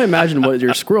 I can only imagine what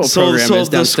your squirrel program is downstairs.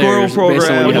 The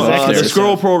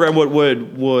squirrel program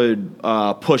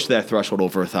would push that threshold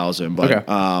over 1,000.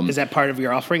 But is that part of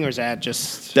your offering, or is that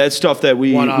just that stuff that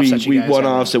we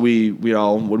one-offs that we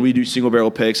when we do single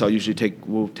barrel picks,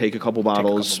 we'll take a couple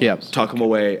bottles, tuck them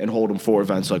away, and hold them for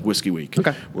events like Whiskey Week,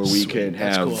 where we can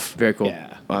have very cool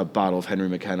a bottle of Henry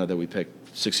McKenna that we picked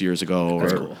 6 years ago,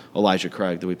 or Elijah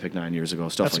Craig that we picked 9 years ago,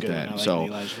 stuff like that. So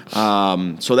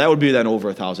that would be then over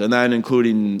 1,000, and then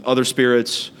including other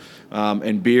spirits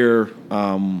and beer,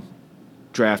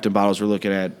 draft and bottles. We're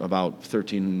looking at about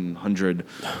 1,300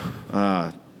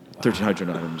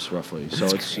 items roughly. So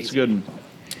it's good.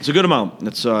 It's a good amount.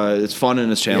 It's fun and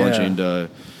it's challenging to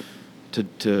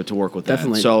work with that.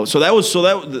 Definitely.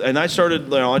 And I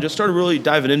started. I just started really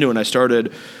diving into it. And I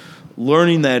started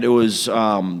learning that it was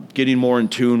getting more in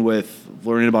tune with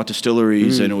learning about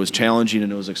distilleries, and it was challenging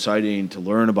and it was exciting to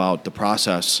learn about the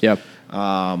process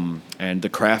and the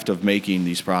craft of making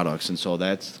these products. And so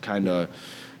that's kind of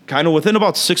within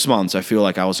about 6 months, I feel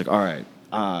like I was like, all right,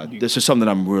 this is something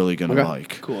I'm really going to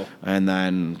like. Cool. And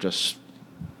then just,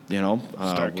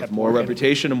 with more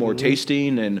reputation and more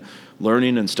tasting and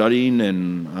learning and studying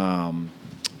and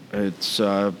it's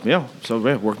worked my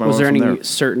way from there. Was there any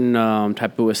certain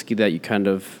type of whiskey that you kind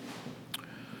of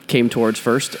came towards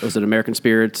first? Was it American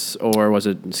Spirits or was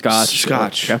it Scotch?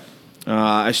 Scotch. Okay.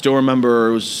 I still remember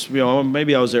it was,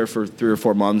 maybe I was there for 3 or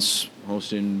 4 months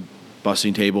hosting,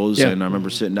 busing tables, and I remember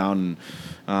sitting down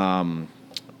and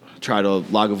tried a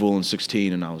Lagavulin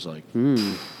 16, and I was like,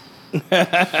 I'm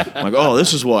like, oh,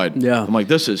 this is what. Yeah. I'm like,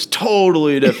 this is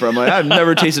totally different. I'm like, I've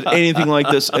never tasted anything like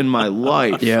this in my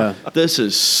life. Yeah. This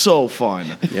is so fun.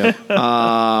 Yeah.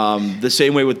 The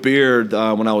same way with beer.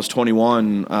 When I was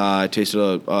 21, I tasted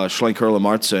a Schlenkerla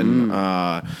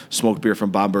Marzen smoked beer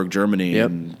from Bamberg, Germany,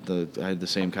 and I had the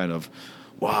same kind of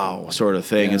wow sort of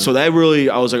thing. And so that really,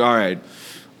 I was like, all right.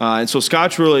 And so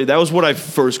Scotch really, that was what I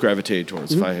first gravitated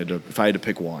towards if I had to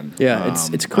pick one. Yeah,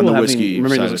 it's cool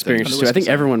remembering those experiences too. I think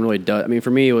everyone really does. I mean, for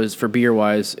me, it was for beer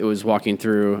wise, it was walking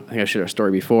through. I think I shared a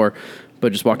story before,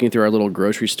 but just walking through our little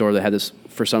grocery store that had this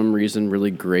for some reason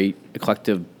really great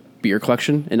eclectic beer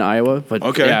collection in Iowa, but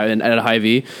and at a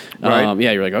Hy-Vee. Right.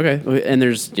 You're like, okay. And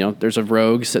there's a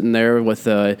Rogue sitting there with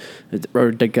a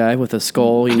dead guy with a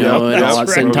skull, and all that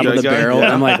sitting on top of the barrel.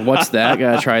 Yeah. I'm like, what's that?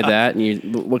 Gotta try that. And you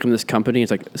look at this company,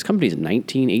 it's like, this company's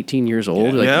 19, 18 years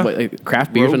old. Like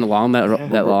craft beer's been along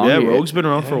that long. Yeah, Rogue's been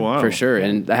around for a while. For sure.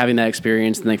 And having that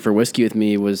experience, and like for whiskey with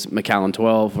me was Macallan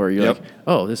 12, where you're like,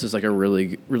 oh, this is like a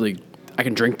really, really, I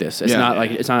can drink this. It's not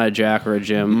like, it's not a Jack or a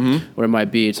Jim, what it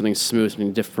might be. It's something smooth,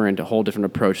 something different, a whole different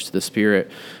approach to the spirit.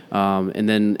 And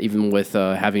then even with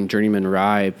having Journeyman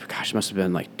Rye, gosh, it must have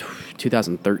been like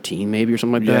 2013 maybe or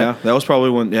something like that. Yeah, that was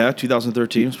probably when,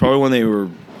 2013. It was probably when they were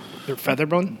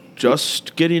Featherbone?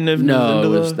 Just getting into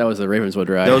that was the Ravenswood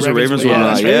Rye. That was the Ravenswood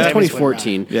Rye, It was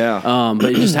 2014. Yeah.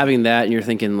 But just having that, and you're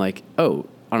thinking like, oh,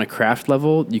 on a craft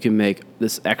level, you can make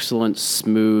this excellent,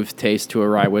 smooth taste to a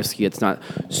rye whiskey. It's not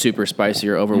super spicy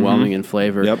or overwhelming in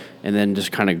flavor. And then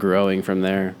just kind of growing from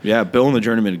there. Yeah, Bill and the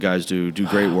Journeyman guys do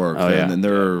great work. And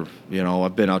they're,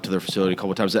 I've been out to their facility a couple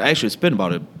of times. Actually, it's been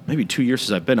about maybe 2 years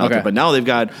since I've been out there. But now they've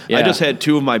got, I just had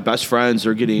 2 of my best friends.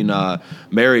 They're getting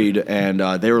married, and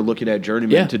they were looking at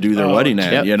Journeyman to do their wedding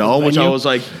at, which I was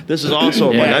like, this is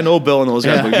awesome. Like, I know Bill and those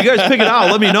guys. Like, you guys pick it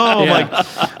out. Let me know. I'm like,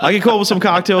 I can come up with some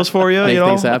cocktails for you.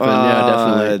 Things happen.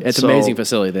 Definitely. It's an amazing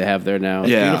facility they have there now.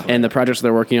 Yeah. And the projects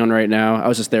they're working on right now, I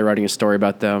was just there writing a story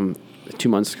about them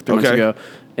 3 months ago,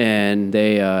 and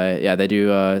they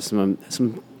do some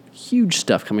huge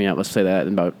stuff coming out. Let's say that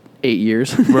in about 8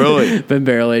 years. Really? Been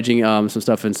barrel aging some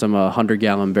stuff in some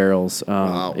 100-gallon barrels.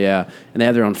 Wow. Yeah, and they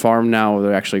have their own farm now where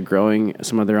they're actually growing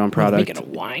some of their own product. Making a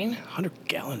wine,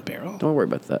 100-gallon barrel. Don't worry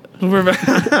about that.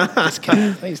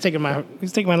 He's taking my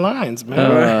lines,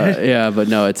 man. Yeah, but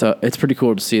no, it's pretty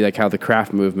cool to see like how the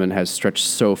craft movement has stretched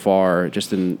so far,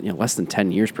 just in less than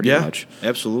 10 years, pretty much.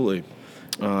 Absolutely.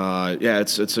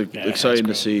 It's exciting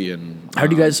to see. And how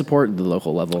do you guys support the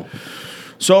local level?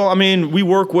 So, I mean, we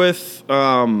work with,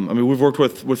 we've worked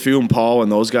with Few and Paul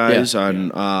and those guys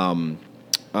on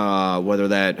whether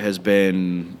that has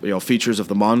been, features of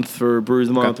the month for Breweries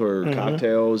of the Month or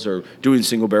cocktails or doing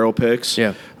single barrel picks.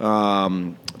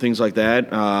 Things like that.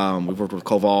 We've worked with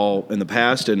Koval in the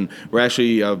past, and we're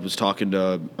actually, I was talking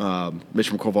to Mitch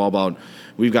from Koval about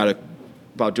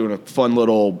doing a fun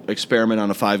little experiment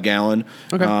on a 5-gallon.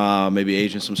 Maybe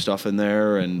aging some stuff in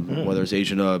there, and whether it's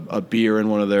aging a beer in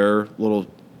one of their little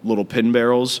pin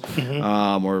barrels,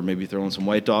 or maybe throwing some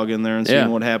White Dog in there and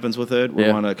seeing what happens with it. We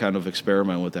want to kind of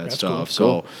experiment with that stuff.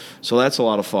 Cool. So that's a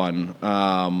lot of fun.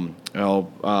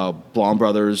 Blonde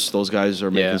Brothers, those guys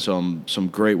are making some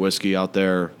great whiskey out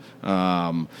there,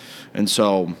 and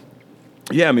so.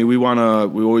 Yeah, I mean, we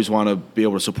always want to be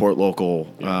able to support local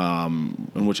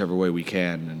in whichever way we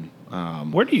can.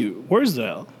 And where's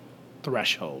the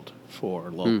threshold for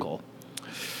local?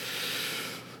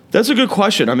 That's a good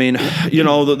question. I mean,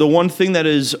 the one thing that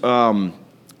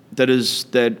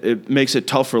it makes it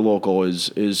tough for local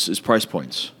is price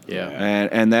points.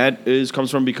 And that comes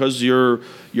from because you're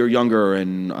younger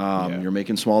and you're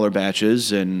making smaller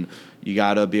batches, and you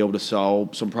got to be able to sell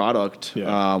some product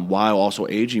while also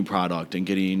aging product and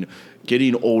getting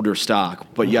older stock,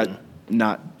 but yet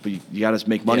not. But you got to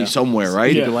make money somewhere,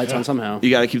 right? Keep the lights on somehow.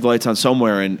 You got to keep the lights on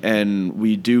somewhere, and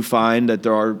we do find that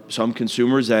there are some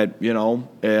consumers that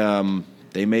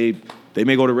they may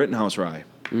go to Rittenhouse Rye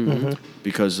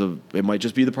because it might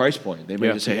just be the price point. They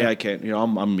may just say, "Hey, I can't.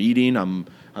 I'm eating. I'm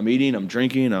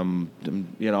drinking. And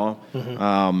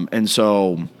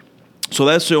so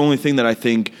that's the only thing that I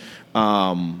think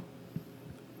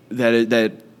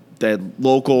that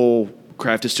local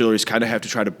craft distilleries kind of have to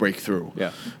try to break through.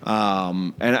 And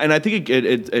I think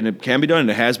it can be done, and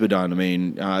it has been done. I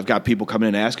mean, I've got people coming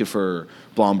in asking for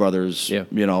Blonde Brothers,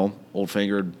 Old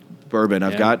Fingered bourbon.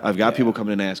 I've got people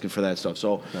coming in asking for that stuff.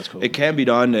 So that's cool. It can be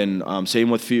done, and same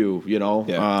with Few.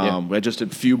 I just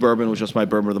did Few bourbon, was just my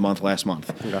bourbon of the month last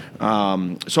month.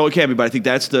 Okay. So it can be, but I think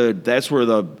that's where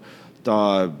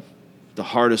the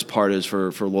hardest part is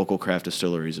for local craft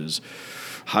distilleries is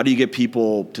how do you get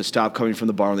people to stop coming from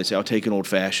the bar when they say, I'll take an old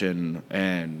fashioned,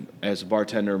 and as a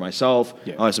bartender myself,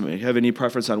 I'll ask them, have any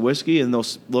preference on whiskey? And they'll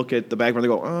look at the back and they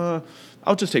go,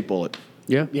 I'll just take Bulleit.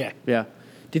 Yeah. Do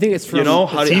you think it's from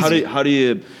how do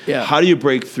you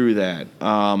break through that?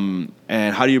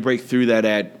 And how do you break through that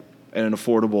at an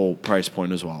affordable price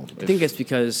point as well? I think it's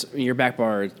because your back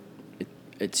bar,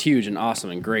 it's huge and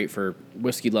awesome and great for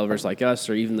whiskey lovers like us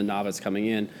or even the novice coming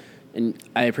in. And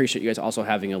I appreciate you guys also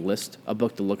having a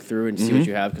book to look through and see what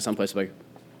you have, because some places are like,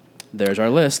 there's our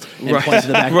list, and point to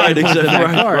the back, bar.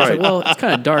 It's like, well, it's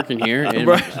kind of dark in here, and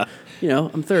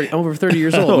I'm over 30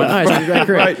 years old. My eyes are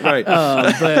great. Right.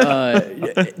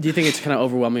 But do you think it's kind of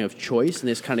overwhelming of choice, and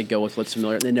they just kind of go with what's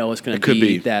familiar, and they know it's going to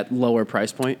be that lower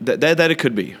price point? That it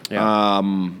could be. Yeah.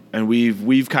 And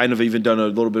we've kind of even done a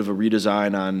little bit of a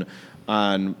redesign on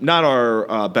not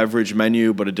our beverage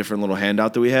menu, but a different little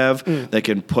handout that we have that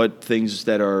can put things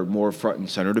that are more front and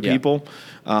center to people.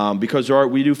 Because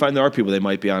we do find there are people, they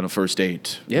might be on a first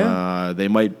date. Yeah. They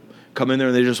might come in there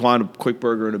and they just want a quick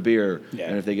burger and a beer. Yeah.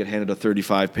 And if they get handed a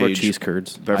 35-page cheese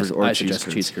curds beverage I suggest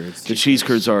cheese curds. The cheese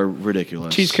curds are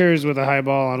ridiculous. Cheese curds with a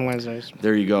highball on Wednesdays.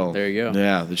 There you go.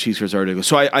 Yeah, the cheese curds are ridiculous.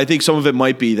 So I think some of it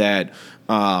might be that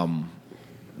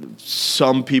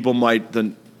some people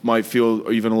might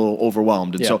feel even a little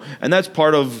overwhelmed, and that's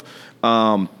part of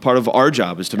our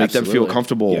job is to make them feel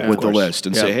comfortable with the list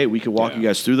and say, hey, we could walk you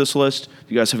guys through this list.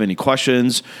 If you guys have any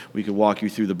questions, we could walk you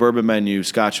through the bourbon menu,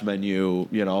 Scotch menu.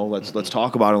 Let's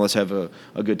talk about it. Let's have a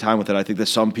good time with it. I think that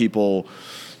some people,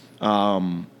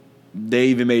 they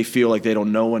even may feel like they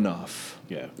don't know enough.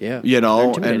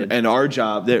 And our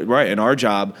job,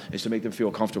 is to make them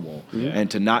feel comfortable and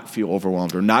to not feel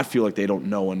overwhelmed or not feel like they don't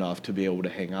know enough to be able to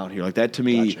hang out here. Like that, to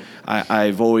me,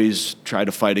 I've always tried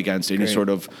to fight against any sort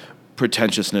of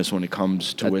pretentiousness when it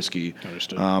comes to whiskey.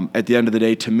 Understood. At the end of the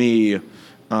day, to me,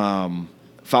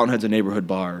 Fountainhead's a neighborhood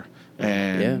bar.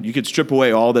 And you could strip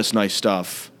away all this nice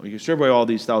stuff. You can strip away all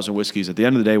these 1,000 whiskeys. At the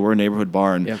end of the day, we're a neighborhood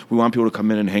bar, and we want people to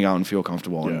come in and hang out and feel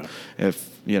comfortable. And if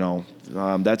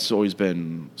that's always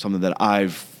been something that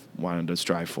I've wanted to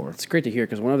strive for. It's great to hear,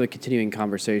 because one of the continuing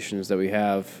conversations that we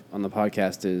have on the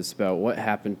podcast is about what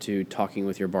happened to talking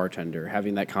with your bartender,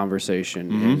 having that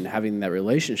conversation and having that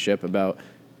relationship about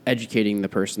educating the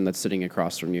person that's sitting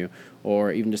across from you,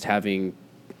 or even just having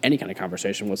any kind of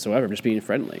conversation whatsoever, just being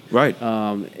friendly. Right.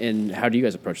 And how do you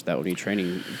guys approach that when you're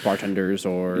training bartenders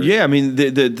or? Yeah, I mean,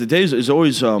 the days is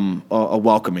always a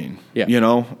welcoming. Yeah.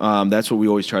 That's what we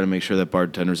always try to make sure that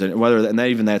bartenders,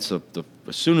 that's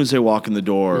as soon as they walk in the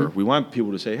door, we want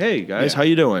people to say, hey, guys, how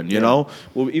you doing? You know?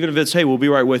 Well, even if it's, hey, we'll be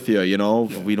right with you,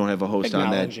 we don't have a host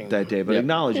on that day, but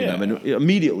acknowledging them and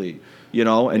immediately,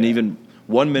 and even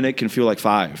 1 minute can feel like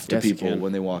 5 to people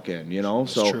when they walk in,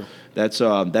 So true. That's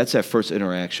that first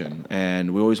interaction,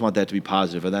 and we always want that to be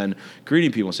positive. And then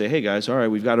greeting people and say, hey, guys, all right,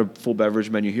 we've got a full beverage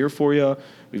menu here for you.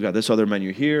 We've got this other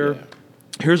menu here. Yeah.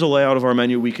 Here's a layout of our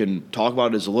menu. We can talk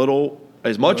about it as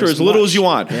much or as little as you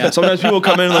want. Yeah. Sometimes people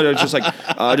come in and they're just like,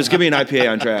 just give me an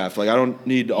IPA on draft. Like, I don't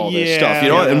need all this stuff,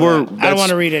 And I don't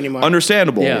want to read anymore.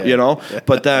 Understandable,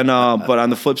 But then, but on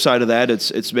the flip side of that,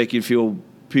 it's making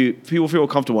people feel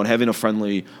comfortable and having a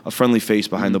friendly face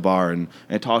behind the bar and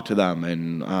talk to them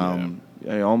and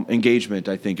engagement,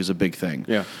 I think, is a big thing.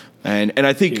 Yeah, and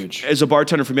I think as a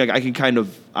bartender for me, I can kind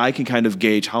of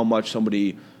gauge how much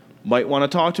somebody might want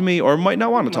to talk to me or might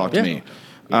not want to talk to me.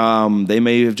 They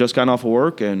may have just gotten off of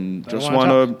work and just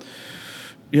want to.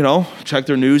 Check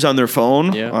their news on their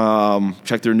phone. Yeah.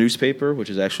 Check their newspaper, which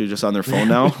is actually just on their phone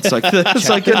now. It's like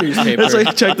check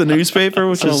the newspaper,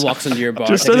 which someone walks into your bar,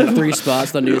 just 3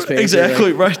 spots the newspaper.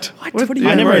 Exactly right. What do you?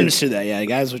 I never understood that. Yeah,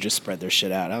 guys would just spread their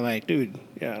shit out. I'm like, dude,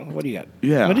 what do you got?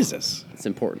 Yeah. What is this? It's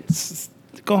important.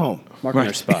 Go home. Mark on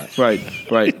their spot. Right.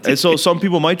 And so some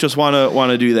people might just want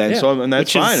to do that. Yeah. And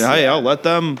that's fine. Hey, I'll let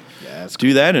them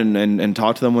do that and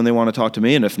talk to them when they want to talk to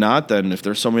me. And if not, then if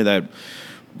there's somebody that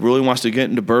really wants to get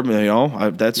into bourbon,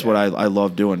 that's what I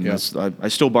love doing. Yeah. I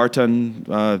still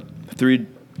bartend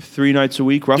 3 nights a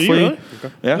week, roughly. Do you really?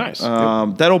 Okay. Yeah. Nice.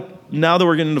 Now that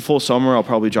we're getting into full summer, I'll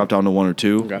probably drop down to 1 or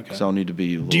 2 because I'll need to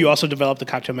be. Do you also develop the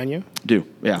cocktail menu? Do,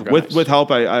 yeah. Okay. With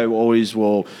help, I always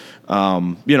will.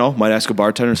 Might ask a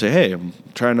bartender and say, hey, I'm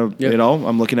trying to,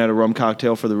 I'm looking at a rum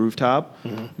cocktail for the rooftop.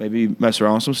 Mm-hmm. Maybe mess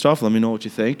around with some stuff. Let me know what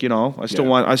you think. I still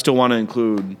want to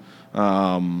include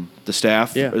the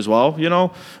staff as well.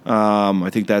 I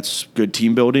think that's good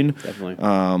team building.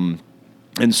 Definitely.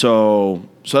 And so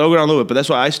that'll go down a little bit, but that's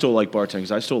why I still like bartending,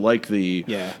 because I still like the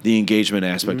engagement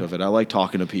aspect of it. I like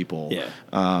talking to people. Yeah.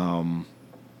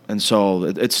 And so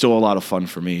it's still a lot of fun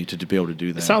for me to be able to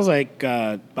do that. It sounds like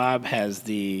Bob has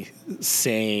the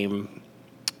same,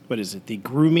 what is it, the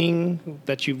grooming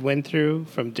that you went through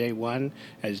from day one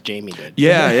as Jamie did.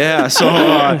 Yeah. So,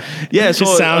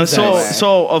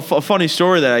 a funny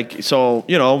story that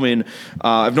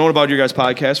I've known about your guys'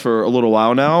 podcast for a little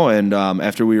while now, and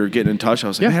after we were getting in touch, I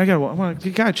was like, man,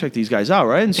 you gotta check these guys out,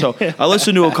 right? And so I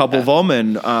listened to a couple of them,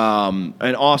 and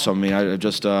awesome. I mean, I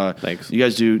just thanks. You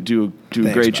guys do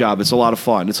a great job. It's a lot of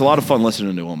fun. It's a lot of fun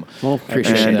listening to them. Well,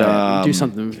 appreciate that. Do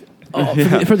something.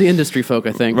 For the industry folk,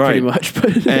 I think, pretty much.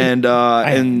 But I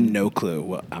have no clue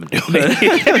what I'm doing.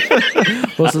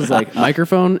 What's this like?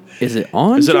 Microphone? Is it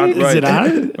on? Is it on? Is it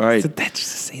on? Right. Is it that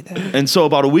just to say that? And so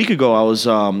about a week ago, I was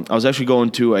actually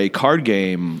going to a card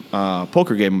game,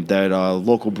 poker game that a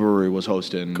local brewery was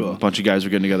hosting. Cool. A bunch of guys were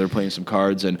getting together playing some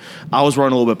cards, and I was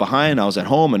running a little bit behind. I was at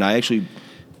home, and I actually,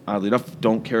 oddly enough,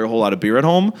 don't carry a whole lot of beer at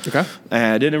home. Okay.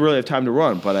 And I didn't really have time to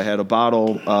run, but I had a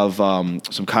bottle of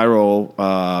some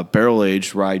Cairo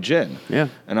barrel-aged rye gin. Yeah.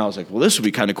 And I was like, well, this would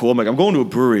be kind of cool. I'm like, I'm going to a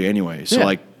brewery anyway, so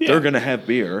they're going to have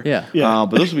beer. Yeah.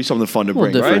 But this would be something fun to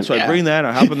bring, different. right? So I bring that,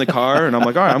 I hop in the car, and I'm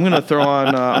like, all right, I'm going to throw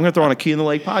on a Key in the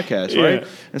Lake podcast, right?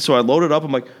 And so I load it up.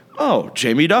 I'm like, oh,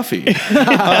 Jamie Duffy.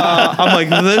 I'm like,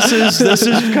 this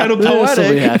is kind of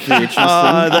poetic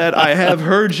that I have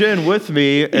her gin with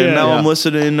me, and now I'm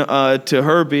listening to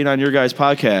her being on your guys'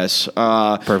 podcast.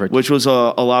 Perfect. Which was a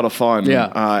lot of fun. Yeah.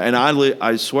 And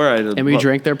I swear I had and we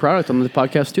drank their product on the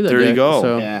podcast too that day. There you go.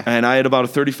 So. Yeah. And I had about a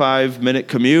 35-minute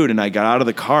commute, and I got out of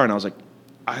the car, and I was like,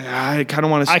 I kind of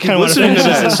want to keep listening to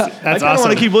this. I kind of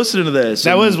want to keep listening to this.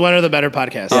 That was one of the better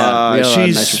podcasts. We had a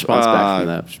she's nice response back from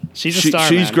that. She's a star,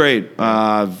 She's man. great.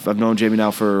 I've known Jamie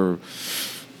now for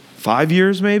 5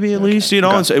 years, maybe at least.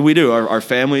 And we do. Our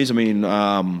families. I mean,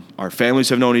 our families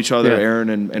have known each other. Yeah. Aaron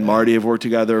and Marty have worked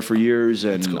together for years,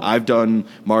 and cool. I've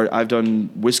done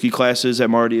whiskey classes that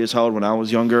Marty has held when I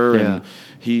was younger, and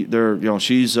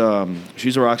she's a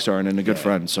rock star and a good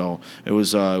friend. So it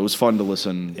was fun to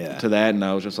listen to that, and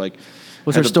I was just like.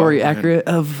 Was her story accurate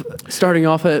of starting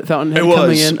off at Fountainhead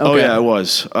coming in? Okay. Oh yeah, it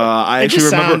was. I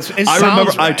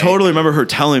totally remember her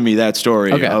telling me that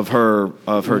story of her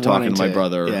talking to my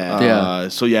brother. Yeah.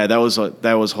 So yeah, that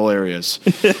was hilarious.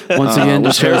 Once again,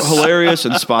 was hilarious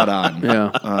and spot on. Yeah.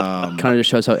 Kind of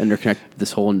just shows how interconnected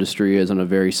this whole industry is on a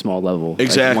very small level.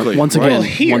 Exactly. Like, once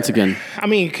again. I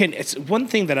mean, it's one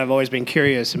thing that I've always been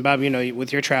curious, and Bob,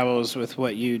 with your travels, with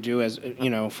what you do as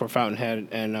for Fountainhead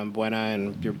and Buena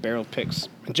and your barrel picks.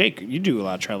 And Jake, you do a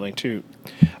lot of traveling too.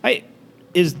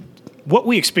 Is what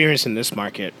we experience in this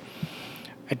market,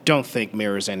 I don't think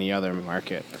mirrors any other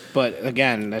market. But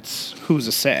again, that's who's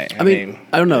to say. I mean,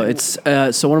 I don't know. It's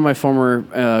so one of my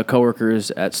former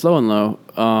coworkers at Slow and Low.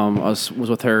 I was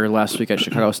with her last week at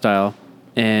Chicago Style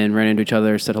and ran into each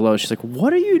other. Said hello. She's like,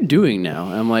 "What are you doing now?"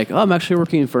 And I'm like, "Oh, I'm actually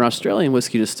working for an Australian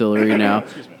whiskey distillery now."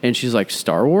 And she's like,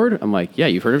 "Starward?" I'm like, "Yeah,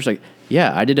 you've heard of her?" She's like,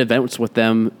 "Yeah, I did events with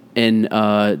them in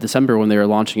December when they were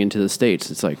launching into the States."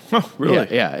 It's like, oh,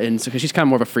 really? Yeah. And so, because she's kind of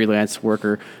more of a freelance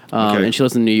worker, and she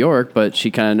lives in New York, but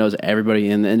she kind of knows everybody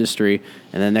in the industry.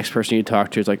 And then the next person you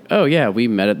talk to is like, "Oh yeah, we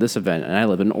met at this event, and I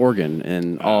live in Oregon,"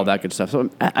 and all that good stuff. So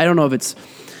I don't know if it's.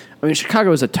 I mean,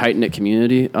 Chicago is a tight-knit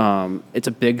community. It's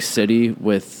a big city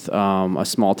with a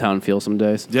small-town feel some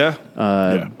days. Yeah.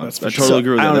 I totally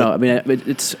agree with that. I don't know. I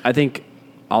mean, I think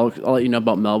I'll let you know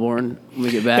about Melbourne when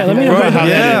we get back. Yeah, let me know about how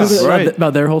that is.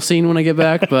 About their whole scene when I get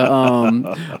back. But I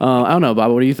don't know,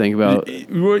 Bob. What do you think about?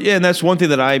 Yeah, and that's one thing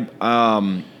that I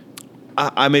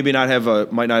maybe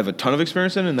might not have a ton of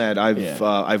experience in that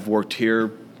I've worked here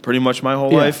pretty much my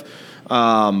whole life.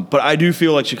 But I do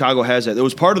feel like Chicago has that. It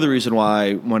was part of the reason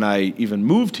why when I even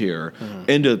moved here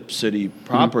into city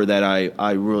proper that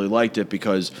I really liked it,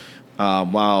 because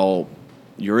while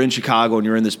you're in Chicago and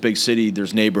you're in this big city,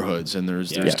 there's neighborhoods and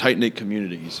there's tight-knit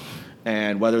communities.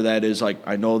 And whether that is like,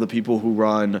 I know the people who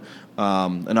run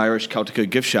an Irish Celtica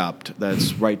gift shop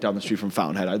that's right down the street from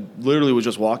Fountainhead. I literally was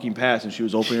just walking past and she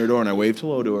was opening her door and I waved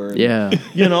hello to her. And,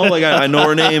 like I know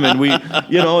her name, and we,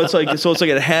 it's like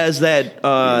it has that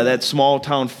that small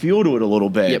town feel to it a little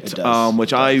bit, Yep, it does.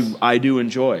 Which I do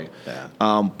enjoy.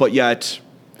 Yeah. But yet,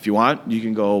 if you want, you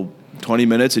can go 20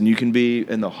 minutes and you can be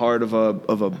in the heart of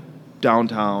a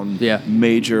downtown,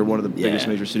 one of the biggest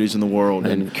major cities in the world,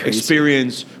 and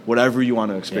experience whatever you want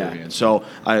to experience. So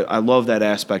I love that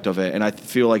aspect of it, and I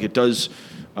feel like it does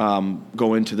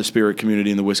go into the spirit community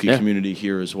and the whiskey community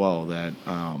here as well. That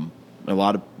a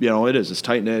lot of, it is. It's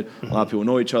tight-knit. A lot of people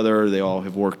know each other. They all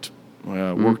have worked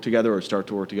together or start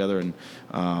to work together and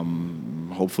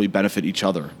hopefully benefit each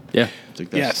other. Yeah. I think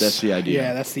that's the idea.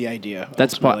 Yeah, that's the idea. I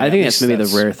think that's maybe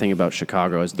the rare thing about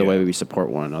Chicago is the way we support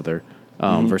one another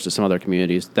versus some other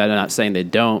communities. That I'm not saying they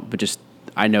don't, but just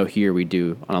I know here we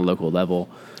do on a local level.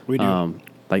 We do.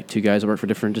 Like two guys that work for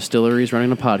different distilleries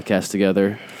running a podcast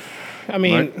together. I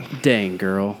mean, dang,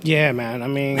 girl. Yeah, man. I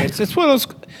mean, it's one of those.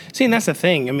 See, and that's the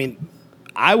thing. I mean,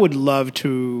 I would love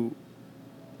to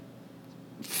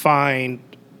find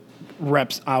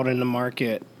reps out in the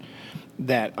market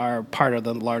that are part of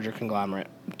the larger conglomerate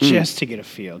just to get a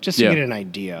feel, just to get an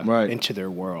idea into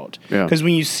their world. Because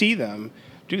when you see them,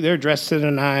 dude, they're dressed to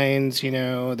the nines.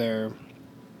 They're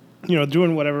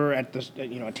doing whatever at the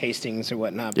tastings or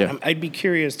whatnot. But I'd be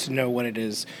curious to know what it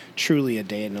is truly a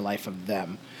day in the life of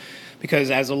them.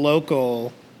 Because as a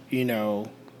local,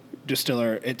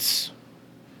 distiller,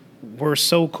 we're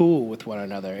so cool with one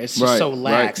another. It's just so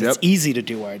lax. It's easy to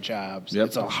do our jobs.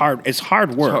 It's hard work. It's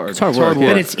hard work.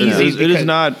 But it's easy. It is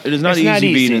not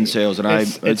easy being in sales, and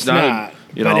it's not.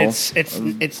 But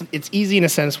it's easy in a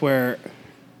sense where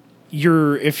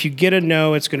if you get a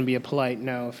no, it's going to be a polite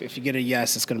no. If you get a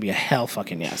yes, it's going to be a hell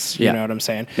fucking yes. You know what I'm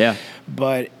saying? Yeah.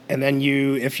 But and then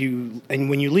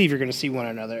when you leave, you're going to see one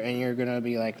another, and you're going to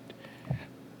be like,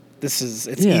 it's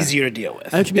easier to deal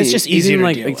with. It's just easier to deal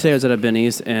with. Like today I was at a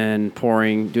Benny's and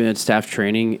doing a staff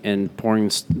training and pouring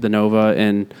the Nova,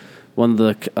 and one of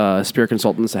the spirit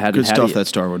consultants that hadn't good stuff. That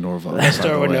Starwood Nova. That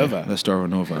Starwood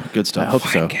Nova. Good stuff. I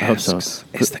hope so.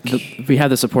 Is the key. We have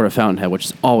the support of Fountainhead, which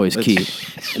is always key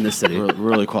in this city.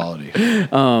 Really quality.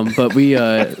 But we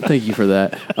thank you for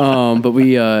that. But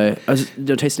I was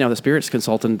tasting out the spirits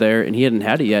consultant there, and he hadn't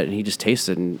had it yet, and he just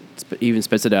tasted and even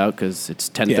spits it out because it's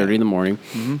 10:30 in the morning,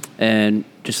 and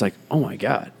just like, oh my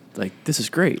god. Like, this is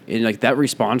great. And, like, that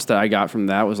response that I got from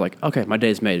that was like, okay, my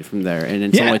day's made from there. And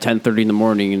it's only 10:30 in the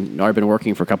morning, and I've been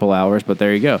working for a couple hours, but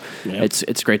there you go. Yep.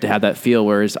 It's great to have that feel,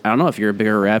 whereas, I don't know, if you're a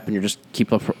bigger rep and you're just keep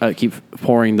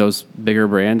pouring those bigger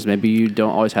brands, maybe you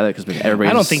don't always have that because everybody.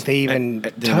 I don't think they even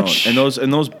touch. And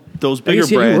those bigger brands.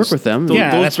 You work with them.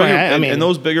 That's why and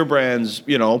those bigger brands,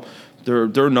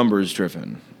 they're numbers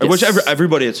driven. Yes. Which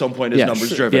everybody at some point is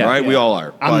numbers driven, right? Yeah. We all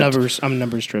are. I'm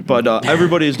numbers driven. But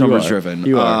everybody is numbers driven.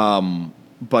 You are.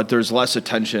 But there's less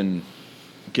attention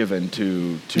given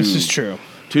to this is true.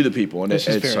 To the people, and it's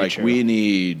like true. We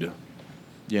need.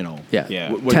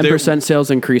 10% sales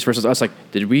increase versus us. Like,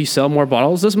 did we sell more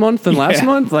bottles this month than last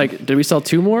month? Like, did we sell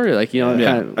 2 more? Like, kind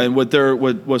of. And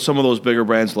what some of those bigger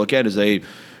brands look at is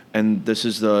and this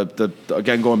is the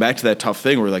again going back to that tough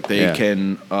thing where like they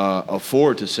can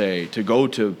afford to go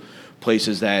to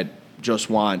places that just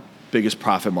want biggest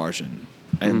profit margin,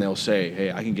 and they'll say, hey,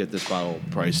 I can get this bottle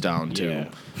price down to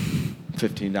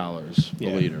 $15 a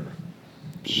liter.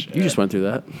 You just went through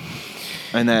that.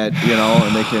 And that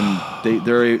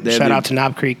and they shout out to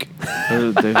Knob Creek.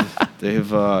 They have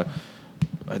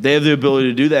the ability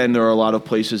to do that, and there are a lot of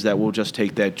places that will just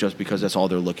take that just because that's all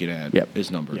they're looking at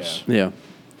is numbers. Yeah.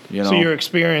 So your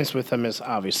experience with them is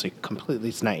obviously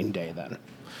completely night and day then.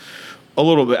 A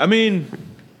little bit. I mean,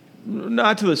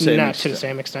 not to the same extent. Not to the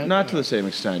same extent? Not to the same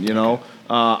extent,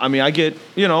 I mean, I get,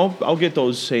 I'll get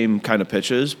those same kind of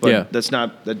pitches, but that's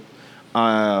not that.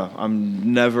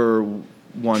 I'm never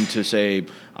one to say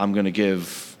I'm going to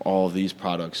give all of these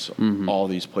products, all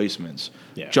these placements,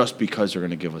 just because they're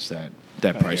going to give us that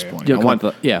price point.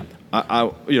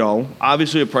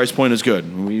 Obviously a price point is good.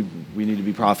 We need to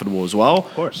be profitable as well.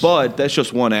 Of course. But that's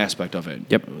just one aspect of it.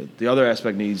 Yep. The other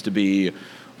aspect needs to be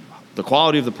the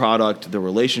quality of the product, the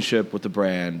relationship with the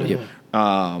brand,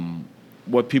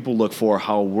 what people look for,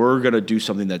 how we're going to do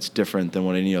something that's different than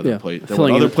what any other place, than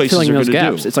what other places are going to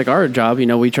do. It's like our job,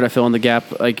 we try to fill in the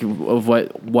gap like of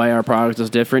why our product is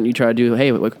different. You try to do,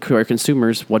 hey, to our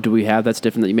consumers, what do we have that's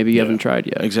different that maybe you haven't tried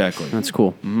yet? Exactly. That's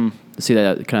cool. To see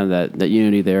that kind of that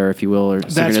unity there, if you will, or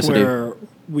synchronicity. That's where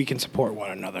we can support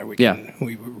one another. We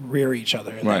rear each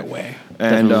other in that way.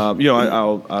 And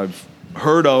I've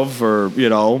heard of or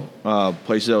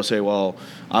places that will say, well,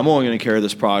 I'm only going to carry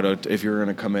this product if you're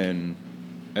going to come in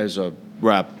as a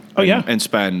rep and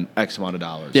spend X amount of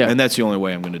dollars. And that's the only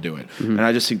way I'm going to do it. And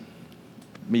I just think,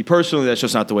 me personally, that's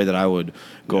just not the way that I would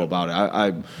go about it.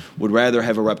 I would rather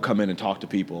have a rep come in and talk to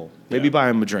people, maybe buy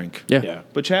them a drink,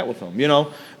 but chat with them.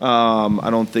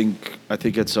 I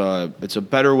think it's a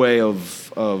better way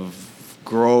of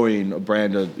growing a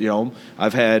brand.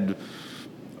 I've had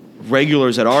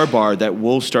regulars at our bar that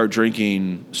will start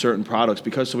drinking certain products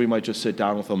because somebody might just sit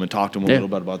down with them and talk to them a little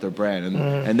bit about their brand,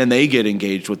 and then they get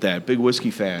engaged with that. Big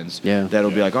whiskey fans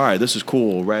that'll be like, all right, this is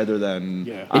cool, rather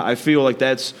than I feel like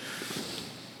that's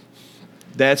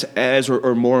as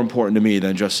or more important to me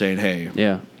than just saying,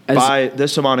 hey, buy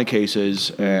this amount of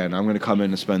cases, and I'm going to come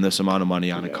in and spend this amount of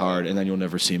money on a card, and then you'll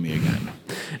never see me again.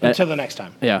 Until the next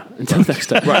time. Yeah, until next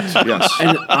time. Right, yes.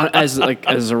 And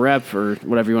as a rep or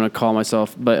whatever you want to call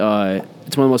myself, but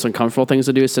it's one of the most uncomfortable things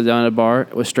to do is sit down at a bar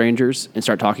with strangers and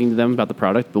start talking to them about the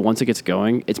product. But once it gets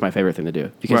going, it's my favorite thing to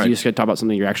do because you just get to talk about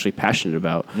something you're actually passionate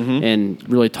about and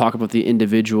really talk about the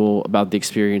individual, about the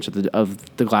experience of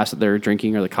the glass that they're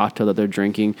drinking or the cocktail that they're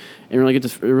drinking, and really get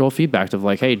this real feedback of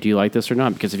like, hey, do you like this or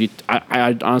not? Because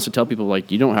I honestly tell people, like,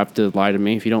 you don't have to lie to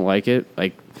me if you don't like it.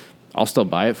 Like, I'll still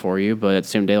buy it for you, but at the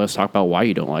same day, let's talk about why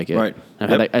you don't like it. Right. I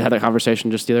had that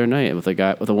conversation just the other night with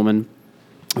a woman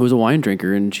who was a wine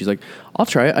drinker, and she's like, I'll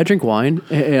try it. I drink wine.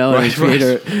 You know, and we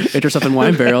ate her stuff in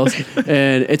wine barrels,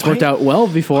 and it's worked out well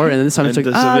before. And then this time it's like,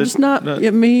 just not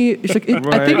me. She's like,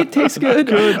 I think it tastes good.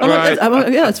 I'm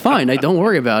like, yeah, it's fine. Like, don't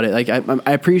worry about it. Like,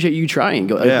 I appreciate you trying,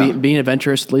 being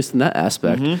adventurous, at least in that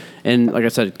aspect. And like I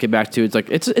said, get back to it's like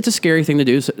it's a scary thing to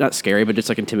do. So not scary, but it's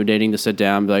like intimidating to sit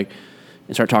down and be like,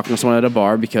 and start talking to someone at a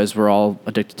bar because we're all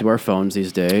addicted to our phones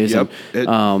these days. Yep.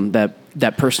 And,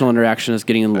 that personal interaction is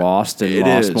getting lost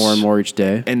more and more each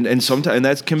day. And sometimes, and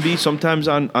that can be sometimes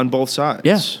on both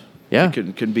sides. Yeah.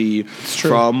 It can be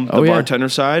from the bartender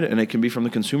side, and it can be from the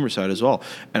consumer side as well.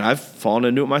 And I've fallen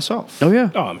into it myself. Oh, yeah.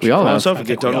 We all have. Myself, I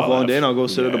get done with a long day, and I'll go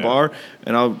sit at a bar,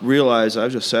 and I'll realize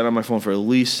I've just sat on my phone for at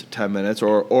least 10 minutes,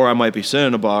 or I might be sitting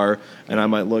in a bar, and I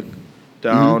might look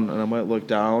down, and I might look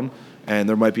down, and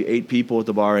there might be 8 people at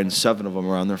the bar, and 7 of them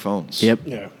are on their phones. Yep.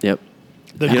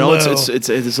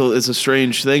 It's a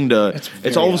strange thing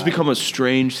it's always become a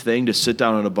strange thing to sit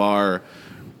down at a bar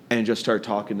and just start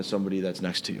talking to somebody that's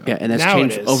next to you. Yeah, and that's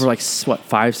changed over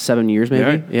 5-7 years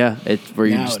maybe. Yeah, it's where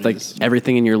you just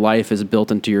everything in your life is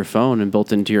built into your phone and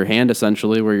built into your hand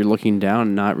essentially, where you're looking down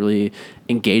and not really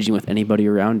engaging with anybody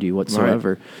around you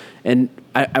whatsoever. Right. And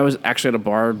I was actually at a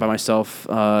bar by myself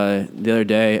the other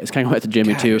day. It's kind of like to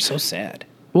Jimmy too. You're so sad.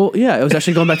 Well, yeah, it was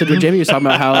actually going back to what Jamie was talking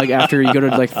about, how like after you go to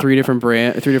like 3 different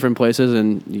places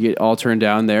and you get all turned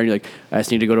down there, and you're like, I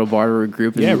just need to go to a bar to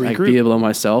regroup and like be able to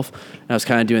myself. And I was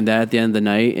kind of doing that at the end of the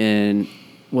night and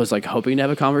was like hoping to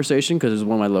have a conversation because it was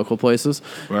one of my local places,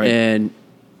 and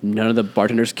none of the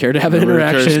bartenders cared to have an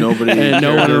interaction, and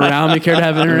no one around me cared to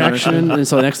have an interaction. And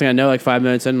so the next thing I know, like 5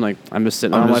 minutes in, like I'm just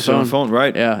sitting on my phone,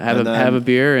 right? Yeah, have a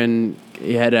beer and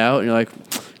you head out, and you're like,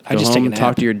 I just home and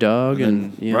talk to your dog,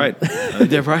 and right,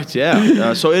 right,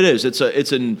 yeah. So it is. It's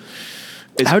interesting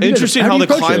how the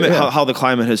climate how the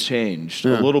climate has changed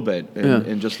a little bit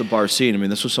in just the bar scene. I mean,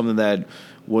 this was something that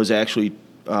was actually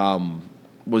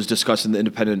was discussed in the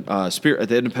Independent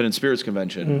Spirits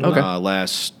Convention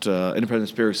last Independent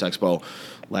Spirits Expo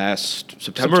last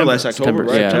September, last October,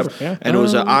 right? Yeah. And it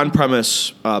was an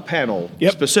on-premise panel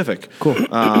specific. Cool.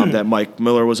 That Mike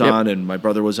Miller was on, and my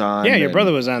brother was on. Yeah, your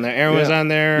brother was on there. Aaron was on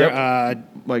there.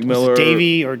 Mike Miller,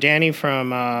 Davey or Danny from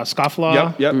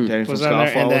Scofflaw. Danny was from on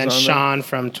Scofflaw there, and then was on Sean there.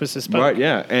 from Twisted Spunk. Right,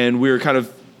 yeah, and we were kind of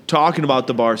talking about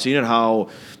the bar scene and how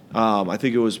I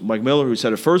think it was Mike Miller who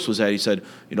said it first. Was that he said,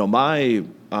 my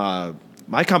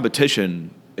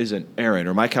competition isn't Aaron,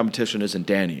 or my competition isn't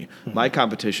Danny. My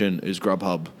competition is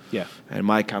Grubhub. Yeah. And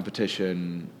my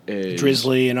competition is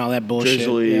Drizzly and all that bullshit.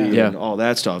 And all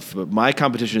that stuff. But my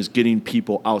competition is getting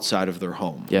people outside of their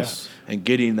home. Yes. And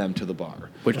getting them to the bar.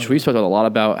 Which we spoke a lot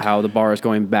about how the bar is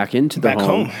going back into the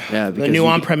home. Yeah. The new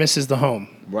on-premise is the home.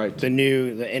 Right. The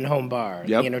in-home bar.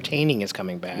 Yep. The entertaining is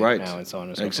coming back now, and so on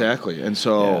and so forth. Exactly. And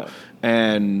so,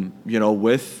 and,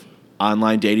 with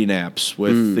online dating apps,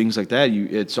 with things like that,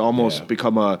 it's almost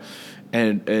become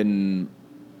an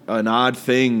odd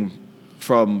thing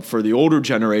for the older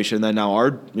generation that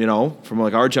now from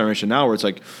like our generation now, where it's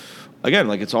like, again,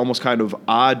 like it's almost kind of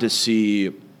odd to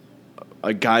see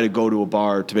a guy to go to a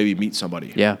bar to maybe meet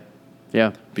somebody. Yeah.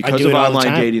 Yeah. Because of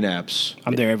online dating apps.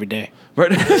 I'm there every day.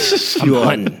 Right. I'm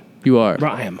hunting. You are. Bro,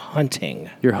 I am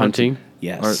hunting. You're hunting?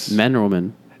 Yes. Men or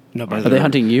women? No, are they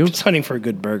hunting you? Just hunting for a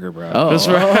good burger, bro. Oh, that's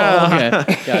right.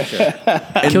 Okay.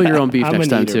 Gotcha. Kill your own beef next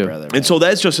time too. Brother, and so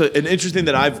that's just an interesting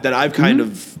that I've kind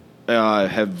of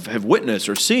have witnessed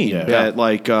or seen that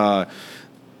like that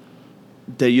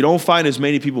you don't find as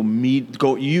many people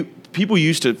people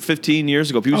used to 15 years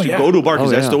ago. People used to go to a bar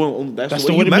because that's the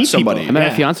way you met somebody. I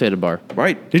met my fiance at a bar.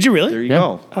 Right? Did you really? There you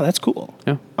go. Oh, that's cool.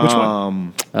 Yeah. Which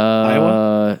one?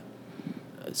 Iowa.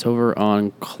 It's over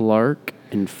on Clark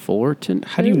in Fullerton.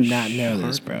 How do you not know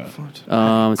this, bro? It's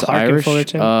Clark and Irish.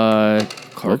 Fullerton?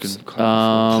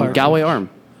 Galway Arm.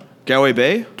 Galway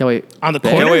Bay? Galway On the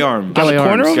corner? Galway Arms. Galway on the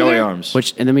corner Arms. over Galway there? Arms.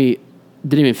 Which, and then we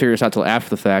didn't even figure this out till after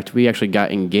the fact. We actually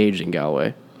got engaged in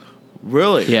Galway.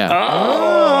 Really? Yeah.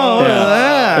 Oh,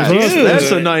 Yeah.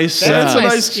 that's a nice. That's a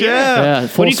nice. Yeah.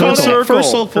 Full What do you call circle. that?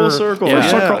 First circle. Full circle. Yeah.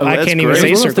 Circle. I that's can't even great. say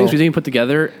It was one of those circle. things we didn't put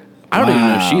together. I don't even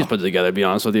know if she's put it together, to be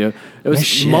honest with you. It was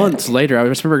shit. months later. I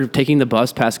just remember taking the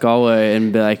bus past Galway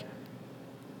and be like,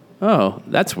 oh,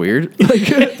 that's weird.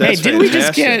 Hey, didn't we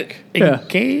just get Yeah.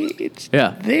 engaged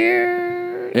Yeah.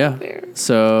 there? Yeah. There?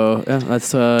 So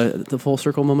that's the full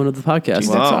circle moment of the podcast.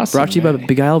 Wow. That's awesome, Brought to you by man.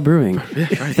 Beguile Brewing.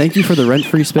 Thank you for the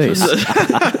rent-free space.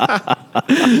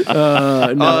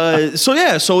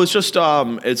 So it's just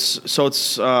it's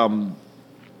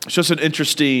just an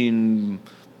interesting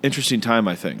time,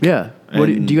 I think. Yeah. Do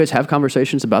you guys have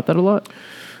conversations about that a lot?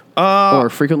 Or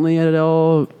frequently at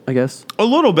all, I guess? A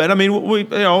little bit. I mean,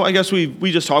 I guess we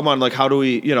just talk about like how do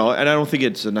we, and I don't think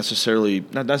it's not necessarily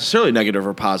negative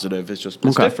or positive. It's just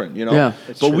it's Okay. different, Yeah.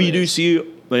 But we do see,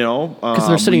 because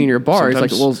they're sitting in your bar, it's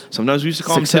like, well, sometimes we used to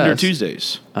call them success. Tinder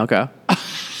Tuesdays. Okay.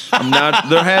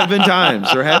 There have been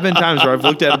times where I've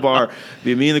looked at a bar,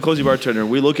 me and the cozy bartender, and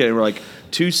we look at it and we're like,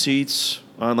 2 seats,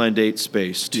 online date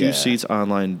space. 2 seats,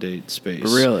 online date space.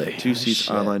 Really? 2 seats,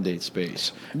 online date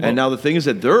space. And now the thing is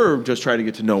that they're just trying to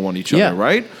get to know each other,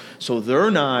 right? So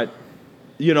they're not,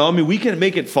 we can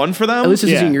make it fun for them. At least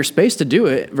it's using your space to do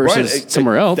it versus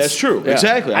somewhere else. That's true. Yeah.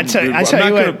 Exactly. I tell you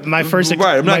what, my first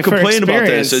I'm not complaining about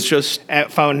this. experience It's just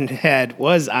at Fountainhead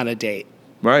was on a date.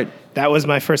 right. That was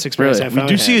my first experience Really? at We do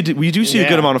Fountainhead. see a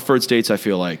good amount of first dates. I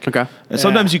feel like. Okay. And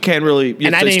sometimes you can't really.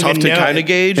 And I it's didn't tough even to know kind it. of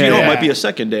gauge. Yeah. It might be a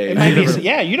second date. It might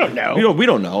be, you don't know. We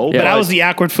don't know. But I but- was the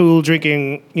awkward fool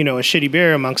drinking, a shitty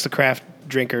beer amongst the craft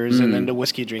drinkers and then the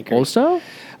whiskey drinkers. Old style?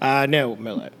 No,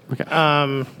 Millet. Okay.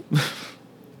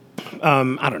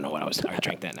 I don't know what I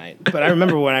drank that night, but I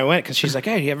remember when I went because she's like,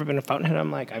 "Hey, have you ever been to Fountainhead?"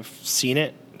 I'm like, "I've seen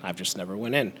it. I've just never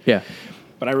went in." Yeah.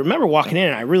 But I remember walking in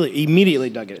and I really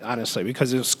immediately dug it, honestly,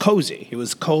 because it was cozy. It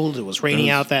was cold. It was raining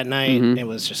out that night. It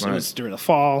was just it was during the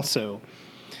fall. So,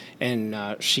 and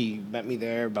she met me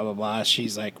there. Blah blah blah.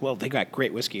 She's like, "Well, they got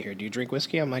great whiskey here. Do you drink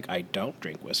whiskey?" I'm like, "I don't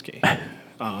drink whiskey,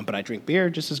 but I drink beer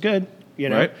just as good."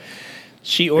 Right.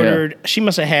 She ordered. She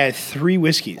must have had 3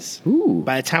 whiskeys. Ooh.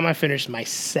 By the time I finished my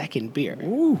second beer.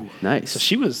 Nice. So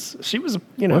she was.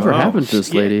 Whatever happened to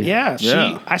this lady? Yeah.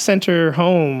 Yeah. I sent her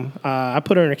home. I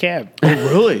put her in a cab.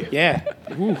 Really? Yeah.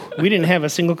 We didn't have a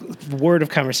single word of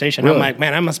conversation. Really? I'm like,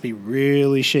 man, I must be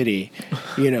really shitty,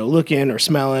 looking or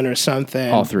smelling or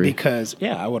something. All 3. Because,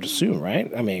 I would assume,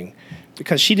 right? I mean,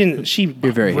 because she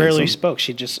very rarely handsome. spoke.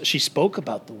 She spoke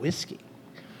about the whiskey.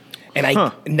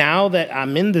 And now that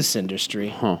I'm in this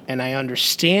industry and I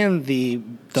understand the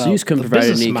So you just couldn't the provide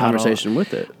business any model, conversation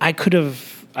with it. I could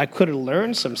have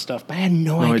learned some stuff, but I had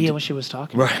no idea what she was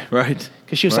talking about. Right.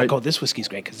 Because she was Right. like, "Oh, this whiskey's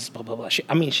great because it's blah blah blah." She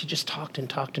just talked and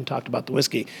talked and talked about the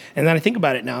whiskey, and then I think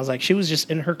about it now. I was like, she was just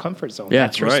in her comfort zone. Yeah.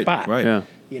 That's her Right. spot. Right. Yeah.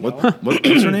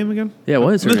 What's her name again? Yeah,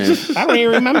 what is her name? I don't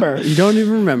even remember. You don't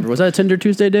even remember. Was that a Tinder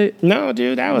Tuesday date? No,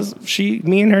 dude, that was she.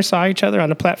 Me and her saw each other on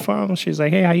the platform. She's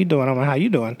like, "Hey, how you doing?" I'm like, "How you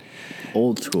doing?"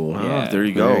 Old school. Oh, there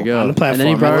you go. There you go. On the platform. And then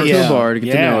he brought her to Yeah. a bar to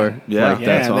get to know her. Yeah. Like,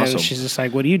 That's and then awesome. she's just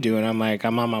like, "What are you doing?" I'm like,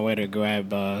 "I'm on my way to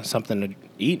grab something to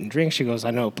eat and drink." She goes,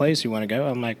 "I know a place. You want to go?"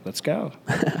 I'm like, "Let's go."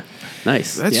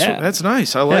 Nice. That's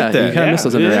nice. I like Yeah, that. you kinda miss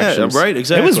those interactions. Yeah, right.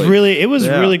 Exactly. It was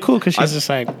Yeah. really cool because she's just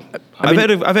like, I've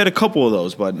had a couple of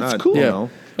those, but not cool. you Yeah. know.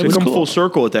 It To was come cool. full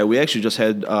circle with that, we actually just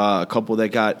had a couple that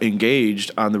got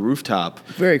engaged on the rooftop.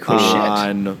 Very cool.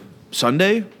 On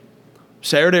Sunday,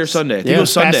 Saturday or Sunday. I think Yeah. it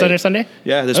was Sunday. Past Sunday?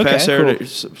 Yeah, this Okay, past Saturday. cool.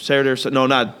 Saturday or Sunday. No,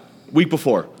 not week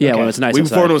before. Yeah, Okay. when it's nice Week outside.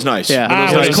 before when it was nice. Yeah. When it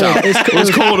was Ah, nice it was out. cold. It was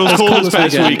cold. It was cold this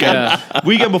past weekend. Yeah.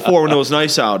 Weekend before when it was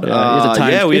nice out. you have to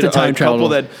time- we you had have to time a couple travel.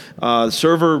 that the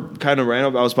server kind of ran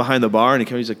up. I was behind the bar and he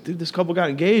came. He's like, "Dude, this couple got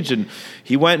engaged." And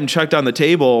he went and checked on the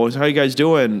table. He said, "How you guys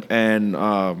doing?" And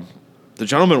the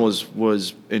gentleman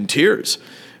was in tears.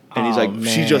 And he's Oh, like,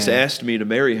 "She just man. asked me to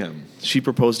marry him. She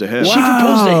proposed to him. She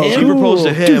proposed to him? She proposed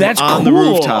to him Dude, that's on the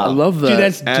cool. rooftop. I love that. Dude,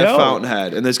 that's At dope.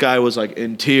 Fountainhead, and this guy was like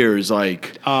in tears,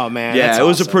 like, Oh, man, yeah, that's it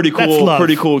was awesome. a pretty That's cool, love.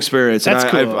 experience. That's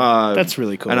and cool. That's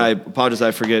really cool. And I apologize,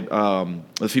 I forget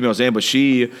the female's name, but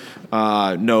she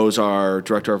knows our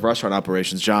director of restaurant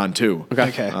operations, John, too.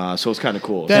 Okay. So it's kind of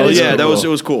cool. That So is yeah, cool. it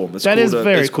was cool. It's That cool is to,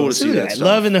 very it's cool to see Look at that stuff.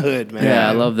 Love in the hood, man. Yeah,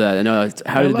 I love that. I know.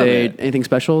 How I did love they? it. Anything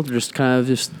special? Just kind of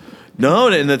just. No,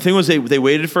 and the thing was they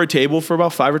waited for a table for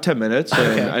about 5 or 10 minutes,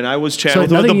 and I was chatting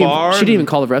with them at the bar. She didn't even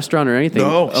call the restaurant or anything.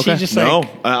 No, okay.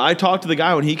 I talked to the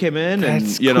guy when he came in,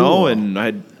 and and I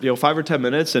had 5 or 10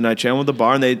 minutes, and I chatted with the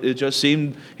bar, and it just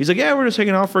seemed. He's like, yeah, we're just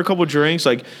hanging out for a couple of drinks,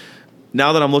 like.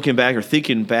 Now that I'm looking back or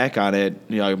thinking back on it,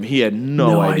 he had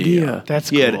no idea.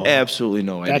 He had absolutely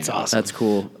no idea. That's awesome. That's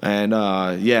cool. And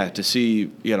to see,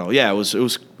 it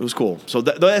was cool. So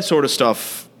that sort of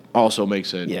stuff also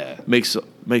makes it makes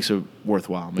it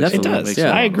worthwhile. It does.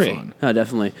 Yeah, I agree. Yeah,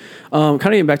 definitely. Kind of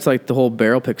getting back to like the whole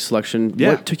barrel pick selection. Yeah.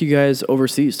 What took you guys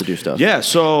overseas to do stuff? Yeah,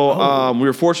 so we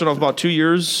were fortunate enough about 2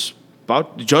 years.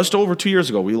 About just over 2 years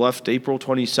ago, we left April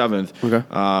 27th. Okay.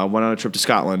 Went on a trip to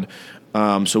Scotland.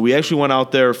 So we actually went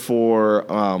out there for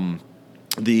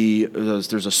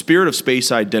there's a Spirit of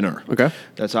Speyside dinner. Okay.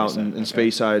 That's out in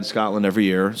Speyside, Scotland every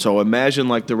year. So imagine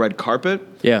like the red carpet.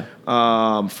 Yeah.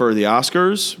 For the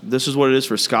Oscars, this is what it is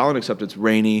for Scotland, except it's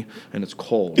rainy and it's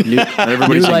cold. And New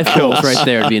life goals right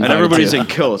there. And everybody's in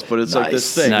kilts, but it's like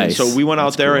this thing. Nice. So we went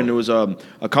out there, and it was a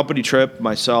company trip,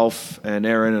 myself and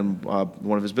Aaron and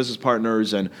one of his business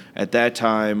partners. And at that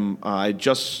time,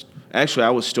 Actually, I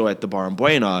was still at the bar in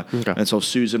Buena, and so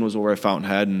Susan was over at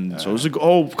Fountainhead, and so it was a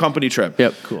whole company trip.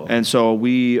 Yep, cool. And so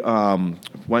we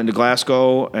went to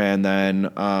Glasgow, and then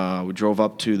we drove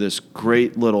up to this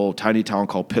great little tiny town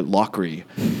called Pitlochry,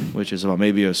 which is about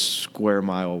maybe a square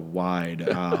mile wide.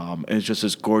 And it's just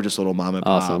this gorgeous little mom and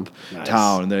pop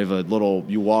town. And they have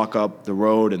you walk up the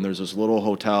road, and there's this little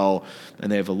hotel, and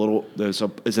they have there's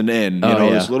an inn,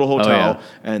 this little hotel,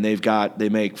 and they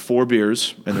make 4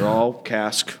 beers, and they're all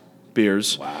cask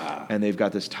beers. Wow. And they've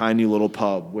got this tiny little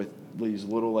pub with these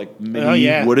little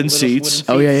mini wooden seats.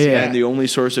 Oh, yeah. And the only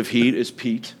source of heat is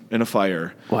peat in a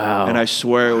fire. Wow. And I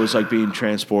swear it was like being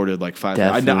transported like 5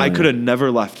 minutes. I could have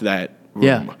never left that room.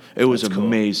 Yeah. It was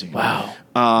amazing. Cool.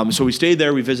 Wow. So we stayed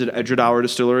there. We visited Edgedour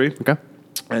Distillery. Okay.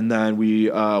 And then we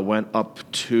went up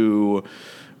to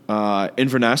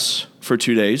Inverness for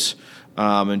 2 days.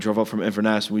 And drove up from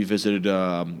Inverness. We visited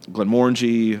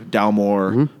Glenmorangie,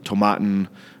 Dalmore, Tomatin.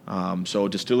 So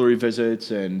distillery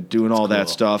visits and doing all that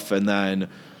stuff. And then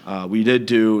we did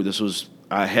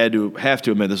I have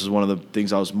to admit, this is one of the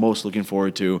things I was most looking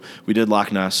forward to. We did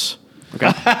Loch Ness. Okay.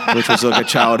 Which was like a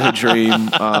childhood dream.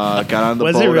 Got on the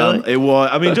boat. Was it really? It was.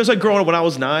 I mean, just like growing up when I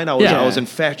was 9, I was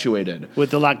infatuated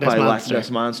with the Loch Ness by monster. Loch Ness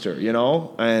monster,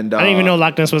 And I didn't even know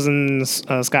Loch Ness was in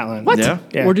Scotland. What? Yeah.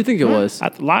 Where do you think it was? I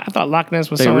thought Loch Ness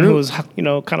was someone who was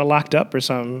kind of locked up or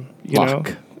something.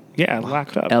 Yeah,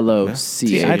 locked up. LOCH.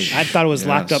 I thought it was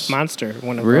locked up monster.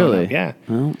 Really? Yeah.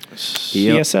 Well,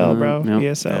 ESL, bro. Nope.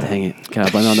 ESL. Dang it. Can I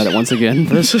blame on that once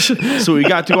again? So we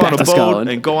got to go on a boat Scotland.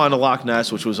 and go on to Loch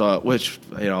Ness, which was that was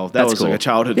cool. like a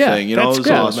childhood Yeah, thing. It that's was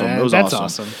cool, awesome. man. It was That's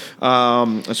awesome.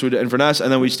 So we did Inverness,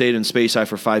 and then we stayed in Speyside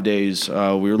for 5 days. We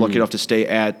were lucky enough to stay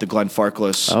at the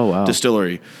Glenfarclas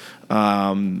Distillery.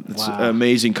 It's an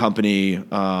amazing company,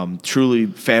 truly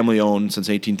family owned since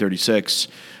 1836.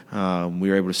 We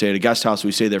were able to stay at a guest house.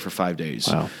 We stayed there for 5 days.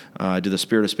 Wow. Did the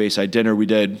Spirit of Speyside dinner. We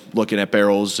did looking at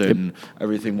barrels and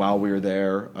everything while we were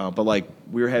there. But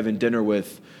we were having dinner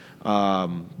with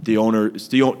the owner. It's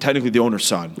technically the owner's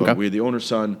son. But we had the owner's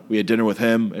son. We had dinner with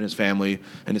him and his family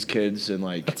and his kids. And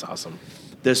that's awesome.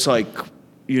 This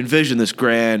you envision this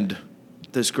grand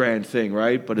thing,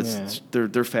 right? But it's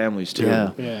they're families too.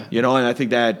 Yeah. And I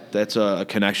think that's a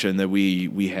connection that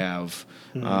we have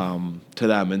to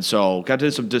them. And so got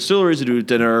to some distilleries to do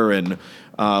dinner, and it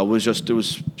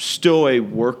was still a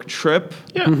work trip.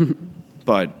 Yeah.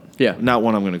 But Yeah. Not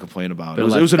one I'm going to complain about. It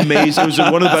was an amazing. It was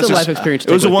one of the best. It's a life experience.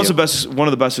 It was one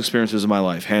of the best experiences of my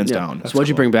life, hands down. So what'd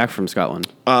you bring back from Scotland?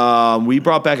 We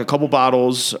brought back a couple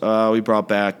bottles. We brought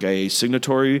back a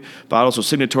Signatory bottle. So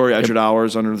Signatory, Edgedour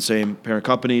is under the same parent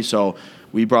company. So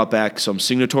we brought back some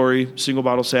Signatory single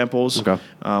bottle samples. Okay.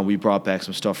 We brought back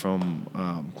some stuff from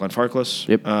Glenfarclas.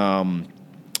 Yep.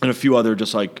 And a few other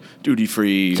just like duty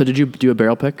free. So did you do a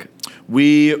barrel pick?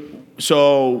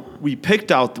 So we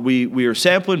picked out, we were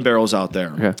sampling barrels out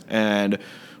there, and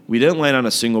we didn't land on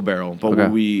a single barrel, but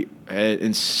what we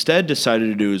instead decided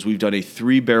to do is we've done a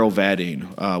 3-barrel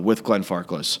vatting with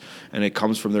Glenfarclas, and it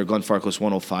comes from their Glenfarclas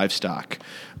 105 stock.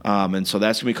 And so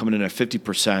that's going to be coming in at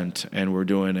 50%, and we're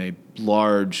doing a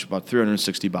large, about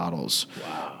 360 bottles.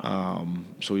 Wow.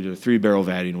 So we did a 3-barrel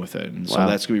vatting with it, and so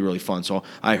that's going to be really fun. So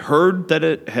I heard that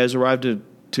it has arrived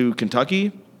to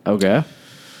Kentucky. Okay.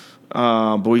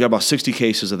 But we got about 60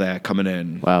 cases of that coming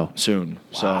in soon.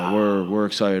 So we're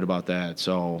excited about that.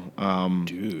 So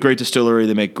great distillery.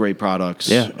 They make great products.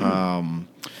 Yeah.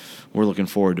 we're looking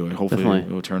forward to it. Hopefully it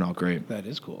will turn out great. That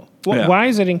is cool. Well, why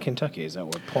is it in Kentucky? Is that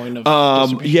what point of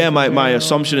my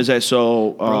assumption is that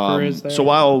so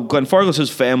while Glenfarclas is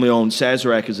family owned,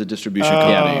 Sazerac is a distribution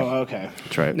company. Oh, okay.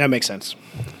 That's right. That makes sense.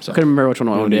 So. Couldn't remember which one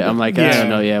owned it. I'm like, I don't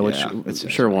know. Yeah, which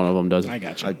sure one of them does. I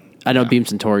got you. I know Beam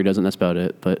Centauri doesn't. That's about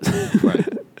it. But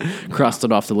crossed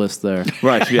it off the list there.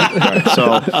 Right. Yeah. Right.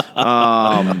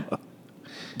 So.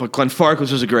 But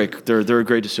Glenfarclas is they're a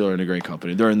great distiller and a great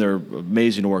company. They're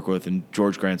amazing to work with, and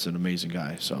George Grant's an amazing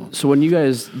guy. So when you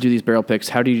guys do these barrel picks,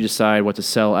 how do you decide what to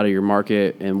sell out of your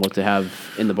market and what to have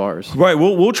in the bars? Right,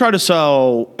 we'll try to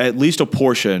sell at least a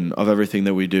portion of everything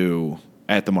that we do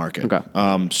at the market.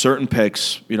 Okay. Certain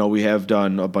picks, we have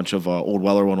done a bunch of Old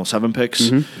Weller 107 picks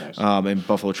and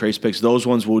Buffalo Trace picks. Those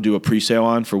ones we'll do a pre-sale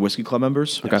on for Whiskey Club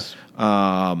members. Okay.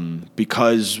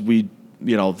 Because we.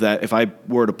 That if I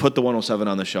were to put the 107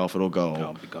 on the shelf, it'll be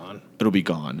gone. It'll be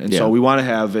gone. And so we want to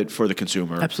have it for the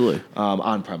consumer. Absolutely.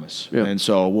 On premise. Yeah. And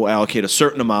so we'll allocate a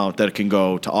certain amount that can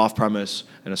go to off premise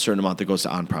and a certain amount that goes to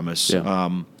on premise.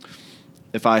 Yeah.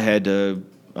 If I had to,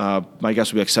 my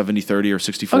guess would be like 70-30 or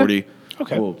 60-40.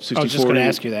 Okay. Well, 60-40, I was just going to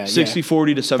ask you that.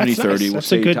 60-40 to 70-30 nice. we'll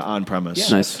say to on premise.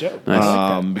 Yeah,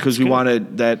 nice. Because we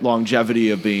wanted that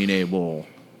longevity of being able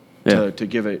to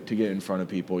get in front of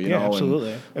people,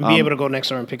 absolutely, and be able to go next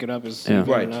door and pick it up is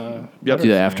right. Do that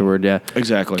afterward,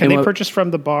 exactly. Can they purchase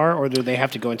from the bar, or do they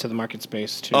have to go into the market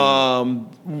space too?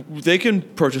 They can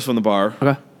purchase from the bar,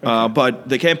 but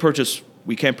they can't purchase.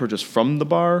 We can't purchase from the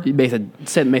bar. You make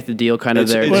the deal kind of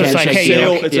there.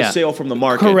 It's a sale from the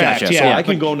market. Correct. Gotcha. So I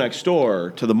can go next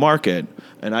door to the market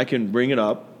and I can bring it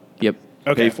up. Yep.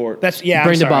 Okay. Pay for it.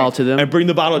 Bring the bottle to them. And bring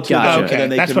the bottle to them. Okay.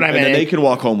 And then That's what I meant. And then they can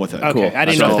walk home with it. Okay. Cool. I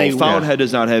didn't know if they Fountainhead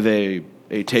does not have a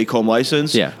take-home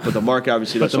license. Yeah. But the market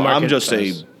obviously does. So I'm just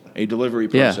a delivery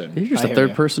person. You're just a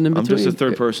third person in between. I'm just a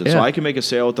third person. So I can make a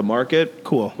sale at the market.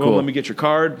 Cool. Well, let me get your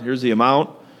card. Here's the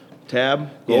amount. Tab.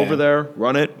 Go over there.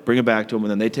 Run it. Bring it back to them. And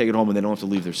then they take it home and they don't have to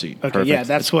leave their seat. Okay. Perfect. Yeah,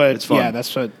 that's what. It's fun. Yeah,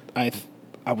 that's what I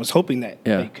was hoping that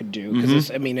they could do because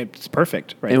it's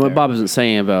perfect. Right. And what Bob isn't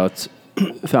saying about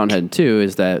Fountainhead too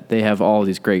is that they have all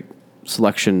these great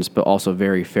selections, but also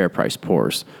very fair price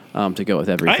pours to go with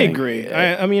everything. I agree.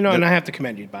 And I have to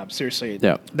commend you, Bob. Seriously,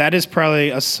 that is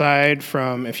probably, aside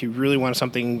from if you really want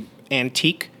something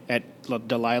antique at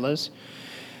Delilah's,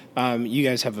 you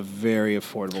guys have a very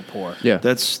affordable pour. Yeah,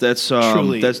 that's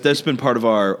been part of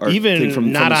our even thing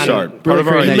from the start. Part of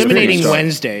our eliminating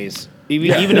Wednesdays.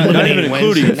 Even eliminating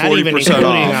Wednesdays, not even including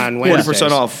on Wednesdays.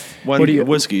 40% off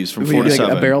whiskeys from 4 to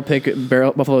 7. A barrel pick,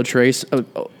 Buffalo Trace,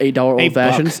 $8 old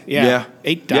fashions. Yeah,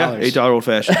 $8. Yeah, $8 old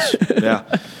fashions. Yeah,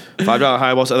 $5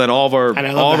 highballs, and then all of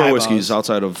our whiskeys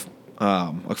outside of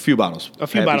a few bottles. A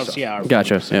few bottles, stuff.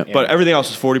 Gotcha. Yeah. But everything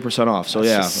else is 40% off. So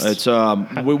it's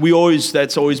we always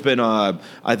that's always been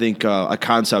I think a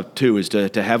concept too is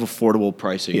to have affordable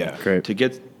pricing. Yeah, great. To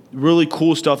get really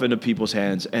cool stuff into people's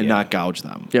hands and not gouge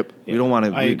them. Yep. We don't want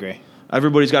to. I agree.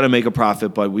 Everybody's got to make a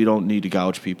profit, but we don't need to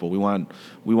gouge people. We want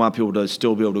people to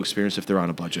still be able to experience if they're on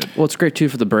a budget. Well, it's great too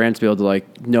for the brands to be able to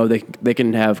know they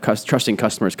can have trusting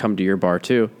customers come to your bar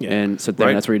too, and sit there.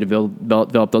 And that's where you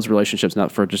develop those relationships,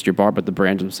 not for just your bar, but the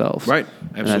brands themselves. Right.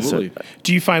 Absolutely.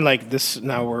 Do you find like this?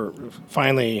 Now we're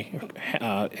finally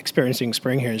experiencing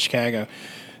spring here in Chicago.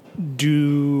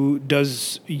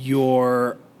 Does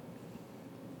your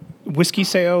whiskey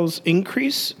sales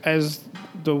increase as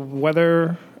the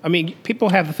weather? I mean, people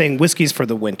have the thing, whiskey's for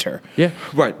the winter. Yeah.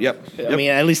 Right. Yep. I mean,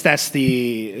 at least that's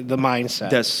the mindset.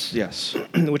 That's yes.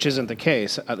 Which isn't the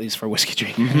case, at least for whiskey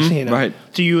drinkers. Right.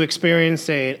 Do you experience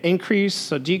an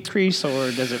increase, a decrease,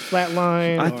 or does it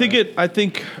flatline? I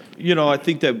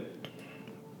think that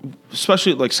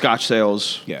especially like Scotch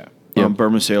sales,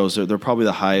 bourbon sales, they're probably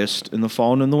the highest in the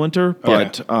fall and in the winter.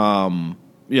 But in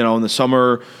the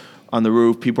summer on the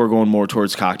roof, people are going more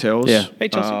towards cocktails. Yeah. Hey,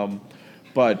 Chelsea.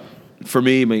 But for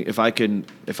me, if I can,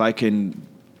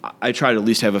 I try to at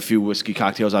least have a few whiskey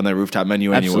cocktails on that rooftop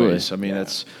menu anyways. Absolutely. I mean,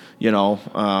 that's,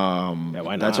 why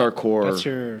not? that's our core, That's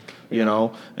your,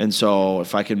 and so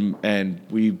if I can, and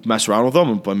we mess around with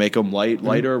them, but make them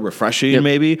lighter, refreshing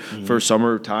maybe for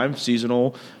summertime,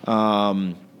 seasonal.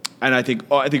 And I think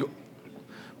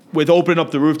with opening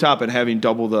up the rooftop and having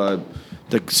double the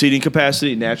seating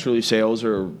capacity, naturally sales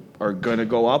are going to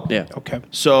go up. Yeah. Okay.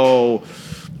 So,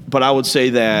 but I would say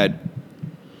that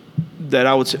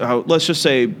let's just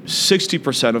say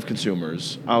 60% of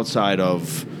consumers outside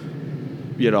of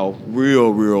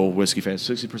real whiskey fans,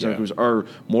 60% of consumers are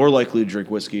more likely to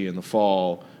drink whiskey in the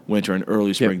fall winter and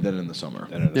early spring than in the summer.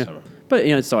 But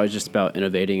it's always just about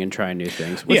innovating and trying new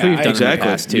things, which Yeah, we've done exactly. in the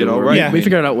past too. You know, right. We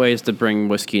figured out ways to bring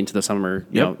whiskey into the summer,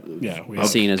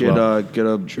 scene as well. Get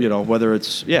a whether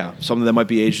it's something that might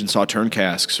be aged in Sauterne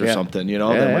casks or something,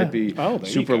 that might be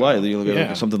super light. You look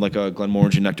at something like a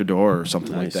Glenmorangie Nectar d'Or or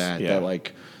something like that. That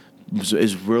like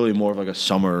is really more of like a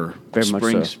summer,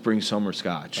 spring summer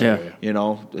scotch.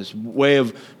 This way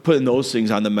of putting those things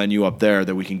on the menu up there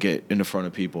that we can get in the front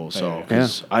of people. So,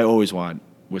 because I always want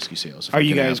whiskey sales. Are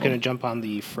you guys going to jump on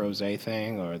the frosé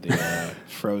thing or the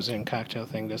frozen cocktail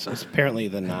thing? This is apparently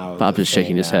the now. Bob is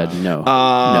shaking his head. No.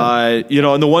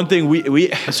 And the one thing we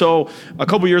so a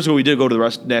couple years ago we did go to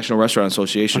the National Restaurant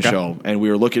Association show, and we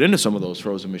were looking into some of those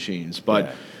frozen machines,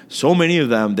 but so many of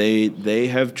them they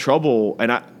have trouble,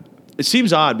 and it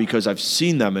seems odd because I've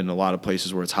seen them in a lot of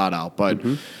places where it's hot out, but.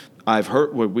 I've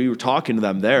heard when we were talking to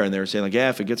them there, and they were saying like,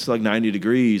 if it gets to like 90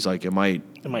 degrees, like it might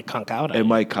conk out. It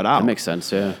might cut out. That makes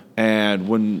sense, yeah. And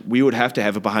when we would have to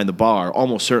have it behind the bar,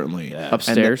 almost certainly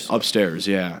upstairs. Upstairs,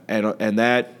 yeah. And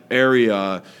that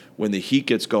area, when the heat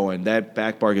gets going, that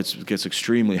back bar gets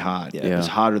extremely hot. Yeah. It's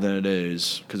hotter than it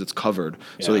is because it's covered,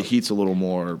 so the heat's a little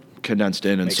more condensed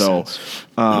in, and makes sense.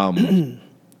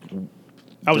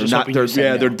 I was just hoping you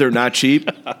said they're not cheap,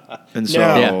 and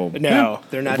so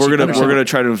they're not. We're gonna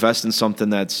try to invest in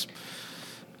something that's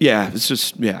it's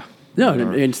just No,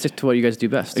 and stick to what you guys do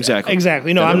best.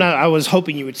 Exactly. No, I'm not. I was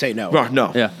hoping you would say no.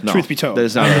 No. Truth be told, that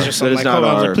is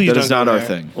not our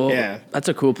thing. Well, that's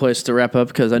a cool place to wrap up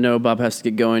because I know Bob has to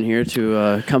get going here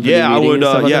to company meeting. I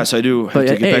would. Yes, I do. But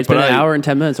it's been an hour and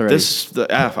 10 minutes already.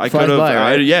 I could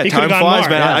have. Time flies,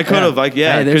 man. I could have. I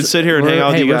could sit here and hang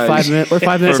out with you guys. We're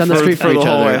 5 minutes on the street for the whole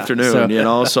other,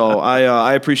 afternoon. So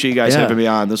I appreciate you guys having me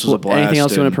on. This was a blast. Anything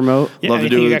else you want to promote? Love to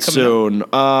do it soon.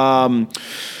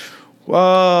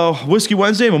 Whiskey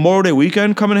Wednesday, Memorial Day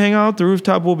weekend, come and hang out. The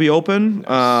rooftop will be open.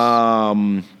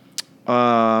 I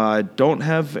don't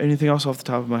have anything else off the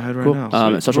top of my head right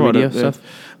now. Social media stuff?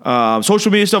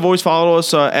 Social media stuff, always follow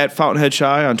us at Fountainhead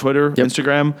Shy on Twitter,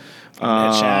 Instagram.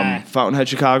 Fountainhead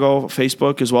Chicago,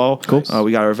 Facebook as well. Cool.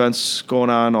 We got our events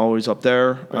going on, always up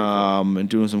there, and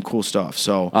doing some cool stuff.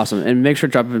 So awesome, and make sure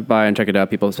to drop by and check it out,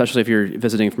 people. Especially if you're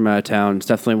visiting from out of town, it's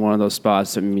definitely one of those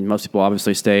spots. I mean, most people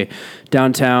obviously stay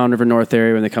downtown, River North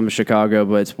area when they come to Chicago,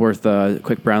 but it's worth a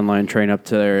quick Brown Line train up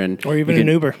to there, or even an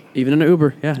Uber. Even an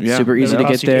Uber, super easy to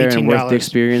get there and worth the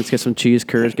experience. Get some cheese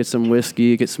curds, get some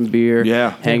whiskey, get some beer,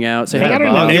 hang out, say hi to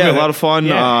Bob. A lot of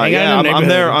fun.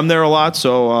 I'm there a lot,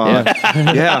 so. Be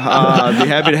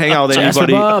happy to hang out with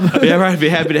anybody. Be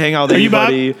happy to hang out with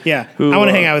anybody. You, Bob? Yeah, I want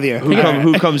to hang out with you.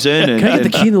 Who comes in and can I get the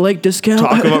Key in the Lake discount?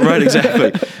 Talk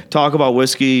about talk about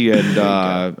whiskey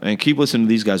and keep listening to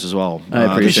these guys as well. I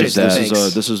appreciate that.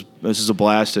 This is a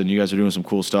blast, and you guys are doing some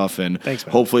cool stuff, and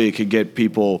hopefully it could get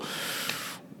people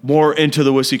more into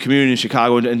the whiskey community in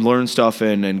Chicago and learn stuff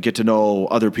and get to know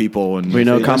other people. And we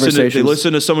know conversations. They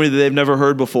listen to somebody that they've never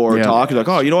heard before talk. Like,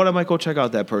 you know what? I might go check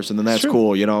out that person. Then that's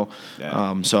cool,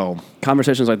 So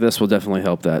conversations like this will definitely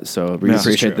help that. So we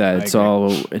appreciate that.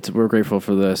 We're grateful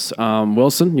for this.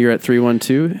 Wilson, you're at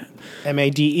 312.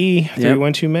 MADE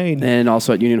 312 Made, and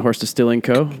also at Union Horse Distilling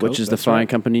Co., which is the fine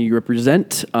company you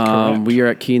represent. We are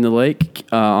at Key in the Lake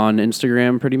on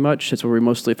Instagram, pretty much. That's where we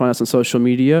mostly find us on social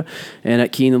media, and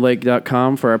at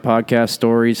keyinthelake.com for our podcast,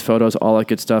 stories, photos, all that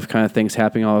good stuff, kind of things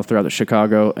happening all throughout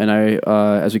Chicago. And I,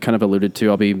 as we kind of alluded to,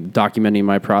 I'll be documenting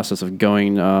my process of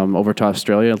going over to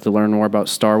Australia to learn more about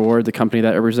Starward, the company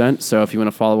that I represent. So if you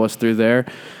want to follow us through there.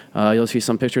 You'll see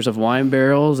some pictures of wine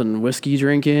barrels and whiskey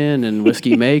drinking and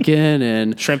whiskey making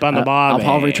and shrimp on the bob. I'll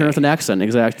probably return with an accent,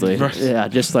 exactly. Yeah,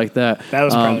 just like that. That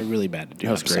was probably really bad to do.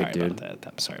 That was great, dude.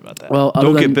 I'm sorry about that. Well,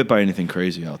 don't get bit by anything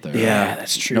crazy out there. Yeah,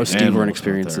 that's true. No Steveborn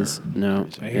experiences. No.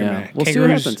 We'll see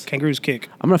what happens. Kangaroos kick.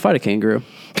 I'm gonna fight a kangaroo.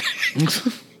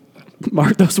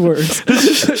 Mark those words.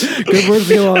 Good words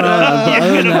to go on. But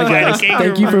other than that, guys,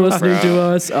 thank you for listening to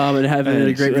us and having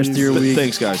a great rest of your week.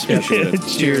 Thanks, guys. Appreciate it.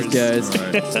 Cheers, guys.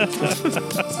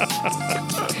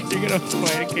 You're going to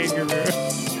fight a kangaroo.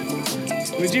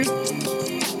 Would you?